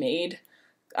pre-made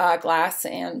glass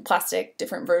and plastic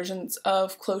different versions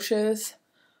of cloches.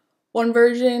 One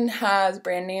version has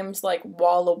brand names like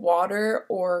Wall of Water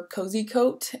or Cozy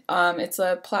Coat. It's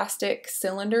a plastic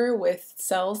cylinder with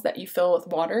cells that you fill with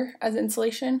water as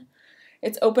insulation.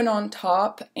 It's open on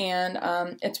top, and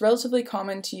it's relatively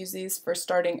common to use these for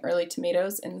starting early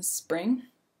tomatoes in the spring.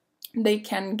 They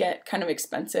can get kind of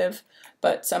expensive,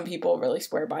 but some people really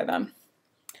swear by them.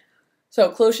 So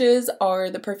cloches are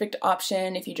the perfect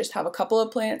option if you just have a couple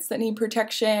of plants that need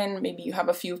protection. Maybe you have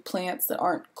a few plants that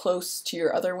aren't close to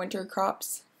your other winter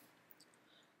crops.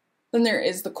 Then there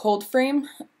is the cold frame,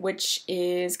 which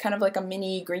is kind of like a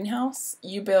mini greenhouse.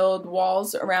 You build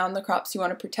walls around the crops you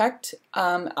want to protect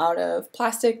out of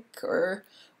plastic or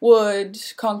wood,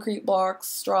 concrete blocks,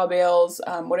 straw bales,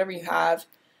 whatever you have,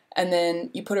 and then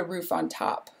you put a roof on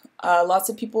top. Lots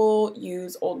of people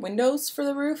use old windows for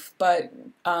the roof, but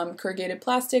corrugated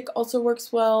plastic also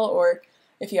works well, or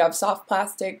if you have soft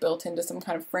plastic built into some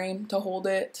kind of frame to hold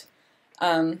it.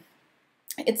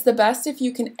 It's the best if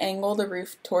you can angle the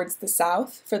roof towards the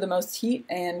south for the most heat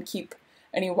and keep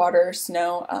any water or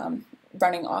snow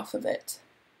running off of it.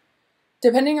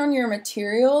 Depending on your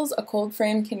materials, a cold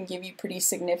frame can give you pretty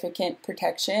significant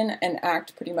protection and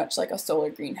act pretty much like a solar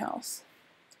greenhouse.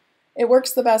 It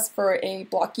works the best for a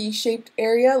blocky shaped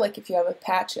area, like if you have a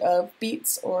patch of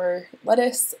beets or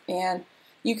lettuce, and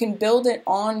you can build it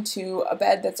onto a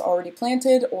bed that's already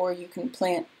planted, or you can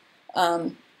plant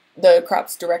the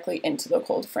crops directly into the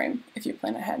cold frame if you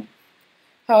plan ahead.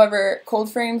 However,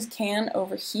 cold frames can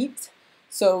overheat,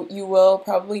 so you will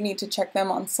probably need to check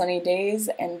them on sunny days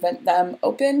and vent them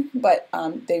open, but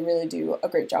they really do a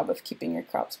great job of keeping your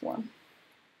crops warm.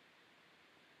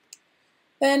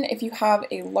 Then if you have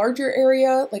a larger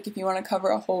area, like if you want to cover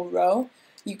a whole row,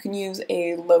 you can use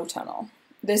a low tunnel.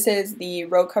 This is the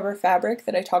row cover fabric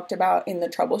that I talked about in the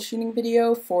troubleshooting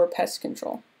video for pest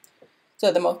control.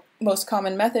 So the most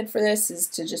common method for this is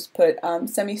to just put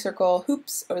semicircle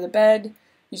hoops over the bed,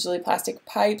 usually plastic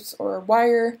pipes or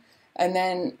wire, and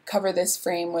then cover this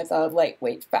frame with a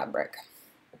lightweight fabric.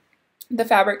 The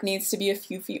fabric needs to be a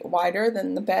few feet wider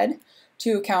than the bed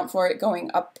to account for it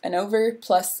going up and over,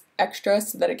 plus extra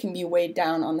so that it can be weighed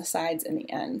down on the sides and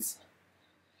the ends.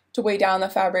 To weigh down the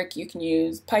fabric, you can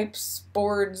use pipes,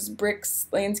 boards, bricks,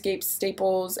 landscapes,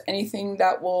 staples, anything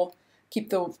that will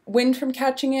keep the wind from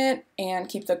catching it and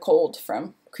keep the cold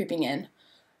from creeping in.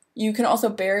 You can also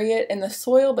bury it in the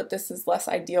soil, but this is less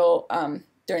ideal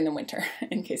during the winter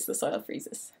in case the soil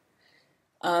freezes.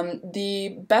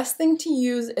 The best thing to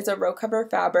use is a row cover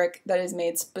fabric that is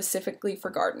made specifically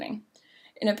for gardening.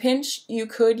 In a pinch, you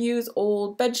could use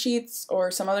old bed sheets or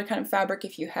some other kind of fabric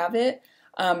if you have it,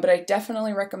 but I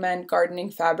definitely recommend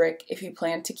gardening fabric if you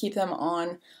plan to keep them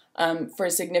on for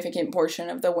a significant portion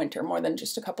of the winter, more than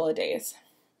just a couple of days.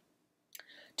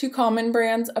 Two common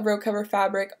brands of row cover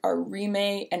fabric are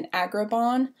Remay and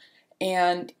Agrabon,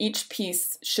 and each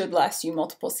piece should last you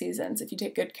multiple seasons if you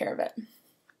take good care of it.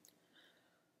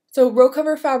 So row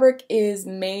cover fabric is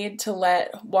made to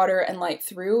let water and light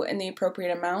through in the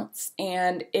appropriate amounts,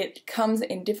 and it comes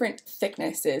in different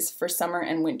thicknesses for summer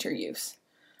and winter use.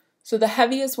 So the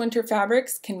heaviest winter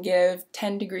fabrics can give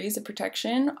 10 degrees of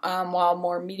protection, while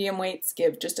more medium weights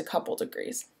give just a couple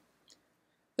degrees.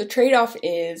 The trade-off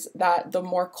is that the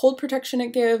more cold protection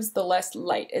it gives, the less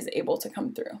light is able to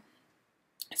come through.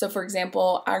 So for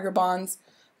example, Agrabon's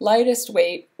lightest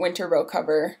weight winter row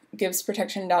cover gives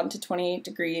protection down to 28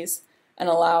 degrees and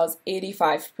allows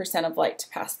 85% of light to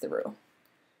pass through.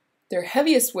 Their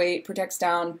heaviest weight protects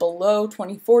down below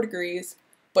 24 degrees,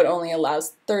 but only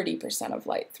allows 30% of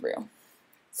light through.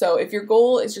 So if your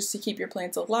goal is just to keep your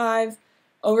plants alive,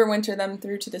 overwinter them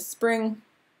through to the spring,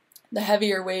 the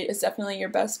heavier weight is definitely your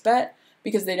best bet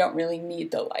because they don't really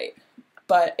need the light.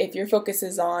 But if your focus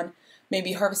is on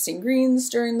maybe harvesting greens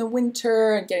during the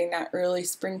winter and getting that early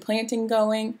spring planting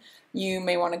going, you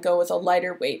may want to go with a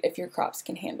lighter weight if your crops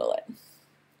can handle it.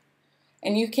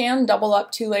 And you can double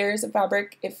up 2 layers of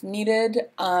fabric if needed,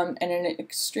 and in an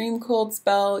extreme cold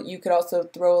spell, you could also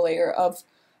throw a layer of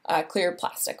clear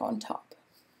plastic on top.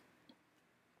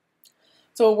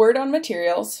 So a word on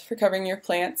materials for covering your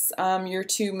plants. Your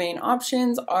 2 main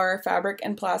options are fabric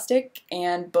and plastic,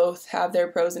 and both have their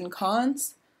pros and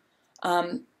cons.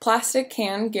 Plastic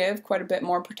can give quite a bit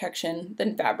more protection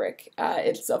than fabric.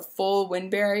 It's a full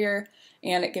wind barrier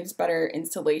and it gives better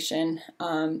insulation.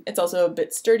 It's also a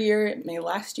bit sturdier, it may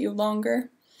last you longer.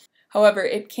 However,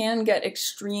 it can get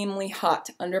extremely hot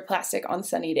under plastic on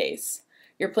sunny days.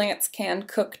 Your plants can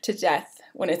cook to death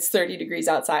when it's 30 degrees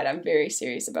outside. I'm very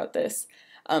serious about this.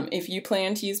 If you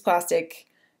plan to use plastic,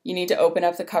 you need to open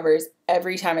up the covers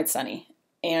every time it's sunny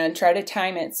and try to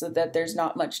time it so that there's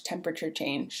not much temperature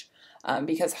change.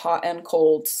 Because hot and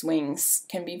cold swings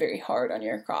can be very hard on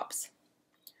your crops.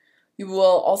 You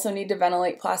will also need to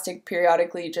ventilate plastic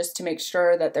periodically just to make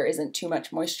sure that there isn't too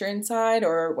much moisture inside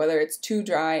or whether it's too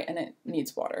dry and it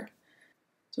needs water.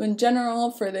 So in general,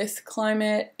 for this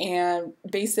climate and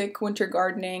basic winter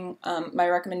gardening, my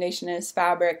recommendation is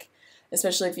fabric,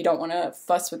 especially if you don't want to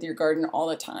fuss with your garden all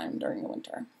the time during the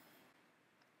winter.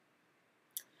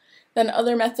 Then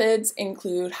other methods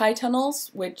include high tunnels,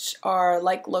 which are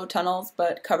like low tunnels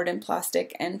but covered in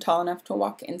plastic and tall enough to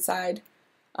walk inside.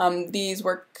 These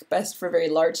work best for very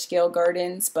large-scale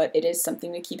gardens, but it is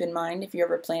something to keep in mind if you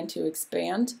ever plan to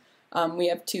expand. We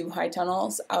have 2 high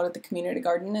tunnels out at the community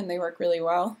garden and they work really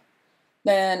well.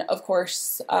 Then, of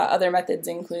course, other methods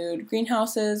include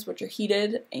greenhouses, which are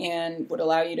heated and would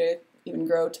allow you to even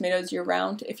grow tomatoes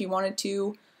year-round if you wanted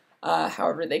to.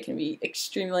 However, they can be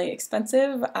extremely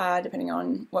expensive depending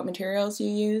on what materials you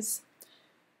use.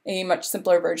 A much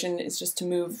simpler version is just to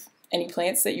move any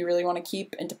plants that you really want to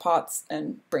keep into pots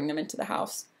and bring them into the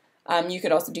house. You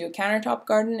could also do a countertop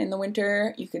garden in the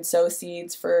winter. You could sow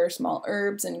seeds for small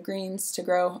herbs and greens to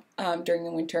grow during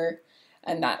the winter,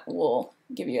 and that will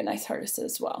give you a nice harvest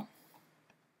as well.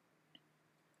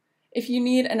 If you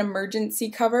need an emergency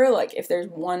cover, like if there's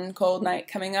one cold night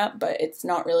coming up, but it's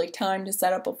not really time to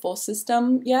set up a full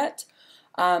system yet,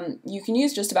 you can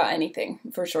use just about anything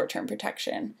for short-term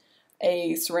protection.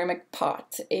 A ceramic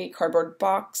pot, a cardboard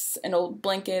box, an old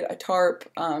blanket, a tarp,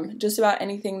 just about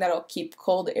anything that'll keep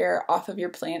cold air off of your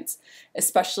plants,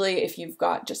 especially if you've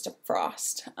got just a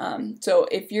frost. So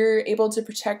if you're able to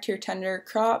protect your tender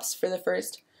crops for the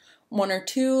first 1 or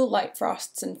 2 light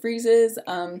frosts and freezes,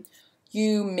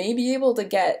 you may be able to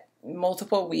get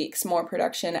multiple weeks more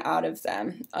production out of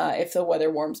them if the weather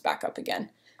warms back up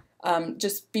again.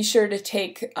 Just be sure to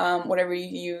take whatever you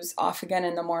use off again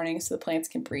in the morning so the plants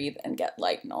can breathe and get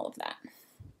light and all of that.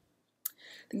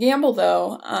 The gamble,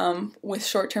 though, with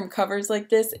short-term covers like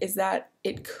this is that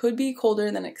it could be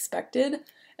colder than expected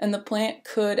and the plant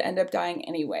could end up dying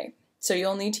anyway. So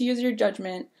you'll need to use your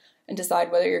judgment and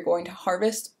decide whether you're going to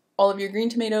harvest all of your green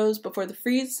tomatoes before the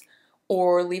freeze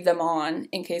or leave them on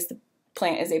in case the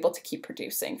plant is able to keep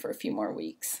producing for a few more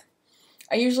weeks.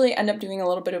 I usually end up doing a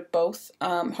little bit of both,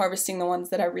 harvesting the ones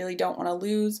that I really don't want to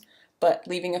lose, but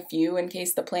leaving a few in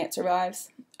case the plant survives.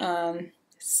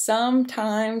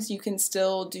 Sometimes you can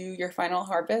still do your final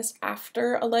harvest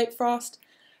after a light frost,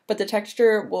 but the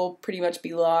texture will pretty much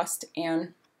be lost,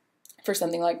 and for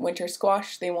something like winter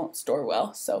squash, they won't store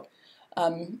well. So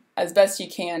as best you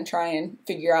can, try and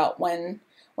figure out when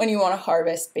you want to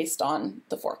harvest based on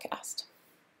the forecast.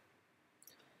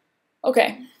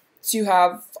 Okay, So you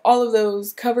have all of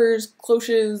those covers,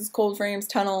 cloches, cold frames,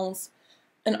 tunnels,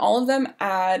 and all of them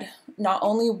add not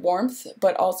only warmth,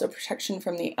 but also protection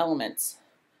from the elements.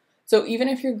 So even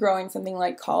if you're growing something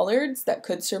like collards that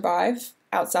could survive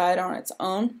outside on its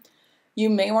own, you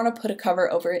may want to put a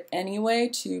cover over it anyway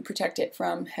to protect it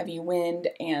from heavy wind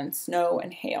and snow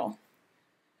and hail.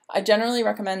 I generally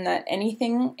recommend that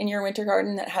anything in your winter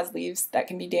garden that has leaves that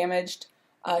can be damaged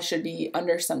should be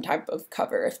under some type of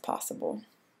cover if possible.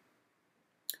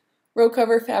 Row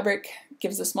cover fabric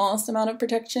gives the smallest amount of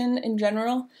protection in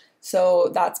general,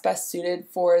 so that's best suited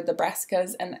for the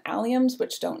brassicas and the alliums,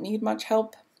 which don't need much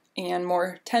help, and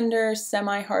more tender,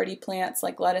 semi-hardy plants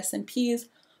like lettuce and peas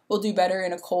will do better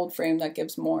in a cold frame that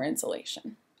gives more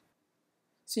insulation.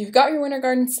 So you've got your winter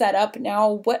garden set up.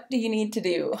 Now what do you need to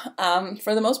do?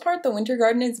 For the most part, the winter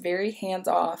garden is very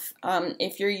hands-off.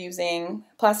 If you're using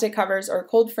plastic covers or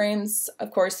cold frames,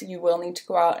 of course you will need to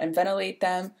go out and ventilate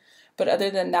them. But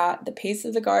other than that, the pace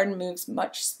of the garden moves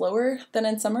much slower than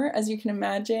in summer, as you can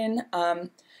imagine.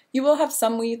 You will have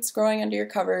some weeds growing under your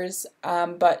covers,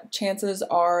 but chances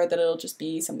are that it'll just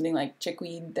be something like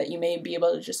chickweed that you may be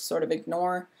able to just sort of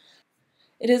ignore.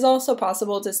 It is also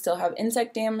possible to still have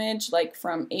insect damage, like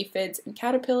from aphids and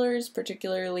caterpillars,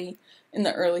 particularly in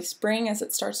the early spring as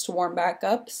it starts to warm back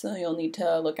up, so you'll need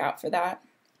to look out for that.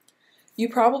 You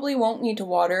probably won't need to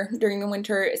water during the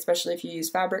winter, especially if you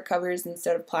use fabric covers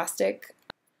instead of plastic.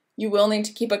 You will need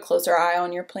to keep a closer eye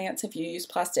on your plants if you use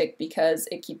plastic because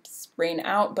it keeps rain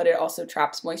out, but it also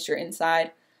traps moisture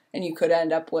inside, and you could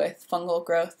end up with fungal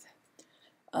growth.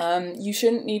 You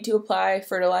shouldn't need to apply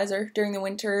fertilizer during the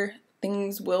winter.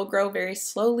 Things will grow very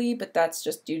slowly, but that's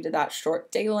just due to that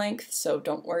short day length, so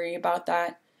don't worry about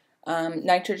that.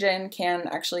 Nitrogen can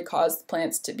actually cause the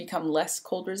plants to become less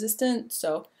cold resistant,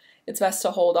 so it's best to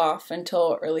hold off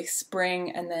until early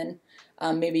spring and then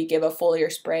maybe give a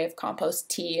foliar spray of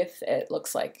compost tea if it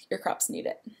looks like your crops need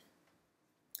it.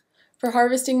 For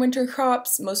harvesting winter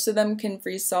crops, most of them can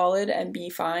freeze solid and be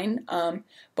fine,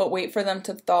 but wait for them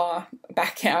to thaw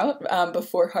back out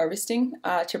before harvesting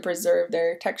to preserve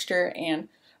their texture and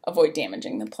avoid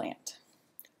damaging the plant.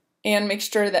 And make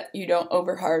sure that you don't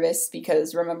over-harvest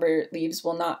because remember, leaves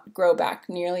will not grow back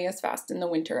nearly as fast in the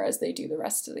winter as they do the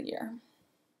rest of the year.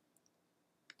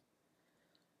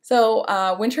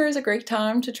 So winter is a great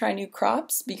time to try new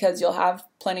crops because you'll have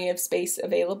plenty of space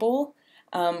available.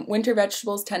 Winter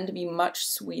vegetables tend to be much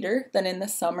sweeter than in the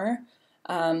summer.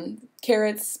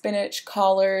 Carrots, spinach,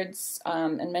 collards,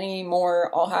 and many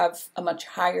more all have a much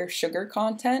higher sugar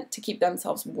content to keep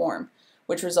themselves warm,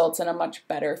 which results in a much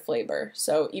better flavor.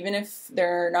 So even if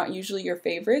they're not usually your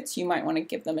favorites, you might want to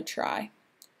give them a try.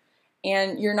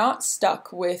 And you're not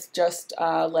stuck with just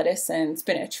lettuce and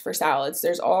spinach for salads.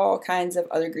 There's all kinds of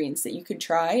other greens that you could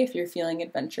try if you're feeling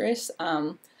adventurous.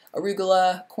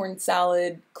 Arugula, corn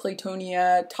salad,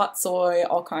 claytonia, tatsoi,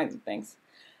 all kinds of things.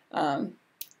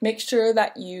 Make sure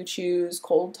that you choose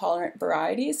cold-tolerant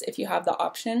varieties if you have the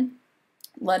option.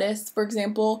 Lettuce, for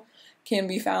example, can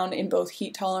be found in both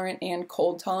heat-tolerant and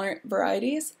cold-tolerant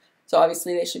varieties. So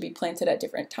obviously they should be planted at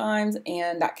different times,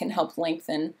 and that can help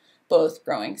lengthen both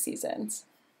growing seasons.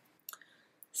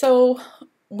 So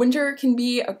winter can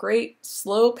be a great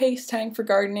slow-paced time for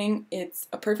gardening. It's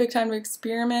a perfect time to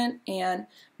experiment and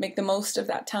make the most of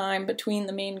that time between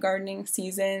the main gardening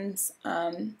seasons.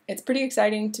 It's pretty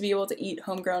exciting to be able to eat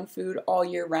homegrown food all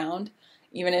year round,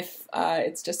 even if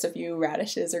it's just a few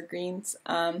radishes or greens.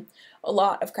 A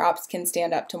lot of crops can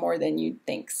stand up to more than you'd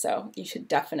think, so you should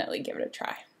definitely give it a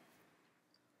try.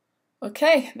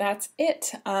 Okay, that's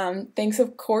it. Thanks,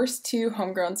 of course, to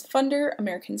Homegrown's funder,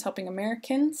 Americans Helping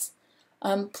Americans.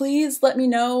 Please let me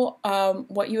know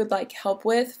what you would like help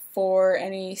with for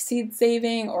any seed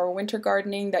saving or winter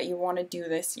gardening that you want to do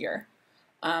this year.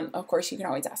 Of course, you can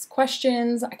always ask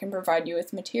questions. I can provide you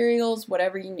with materials,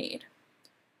 whatever you need.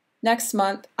 Next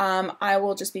month, I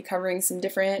will just be covering some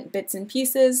different bits and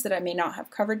pieces that I may not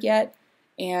have covered yet,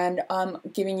 and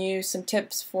giving you some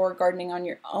tips for gardening on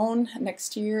your own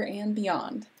next year and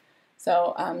beyond.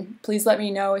 So please let me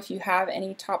know if you have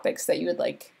any topics that you would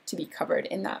like to be covered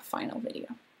in that final video.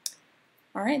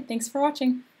 All right, thanks for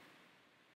watching.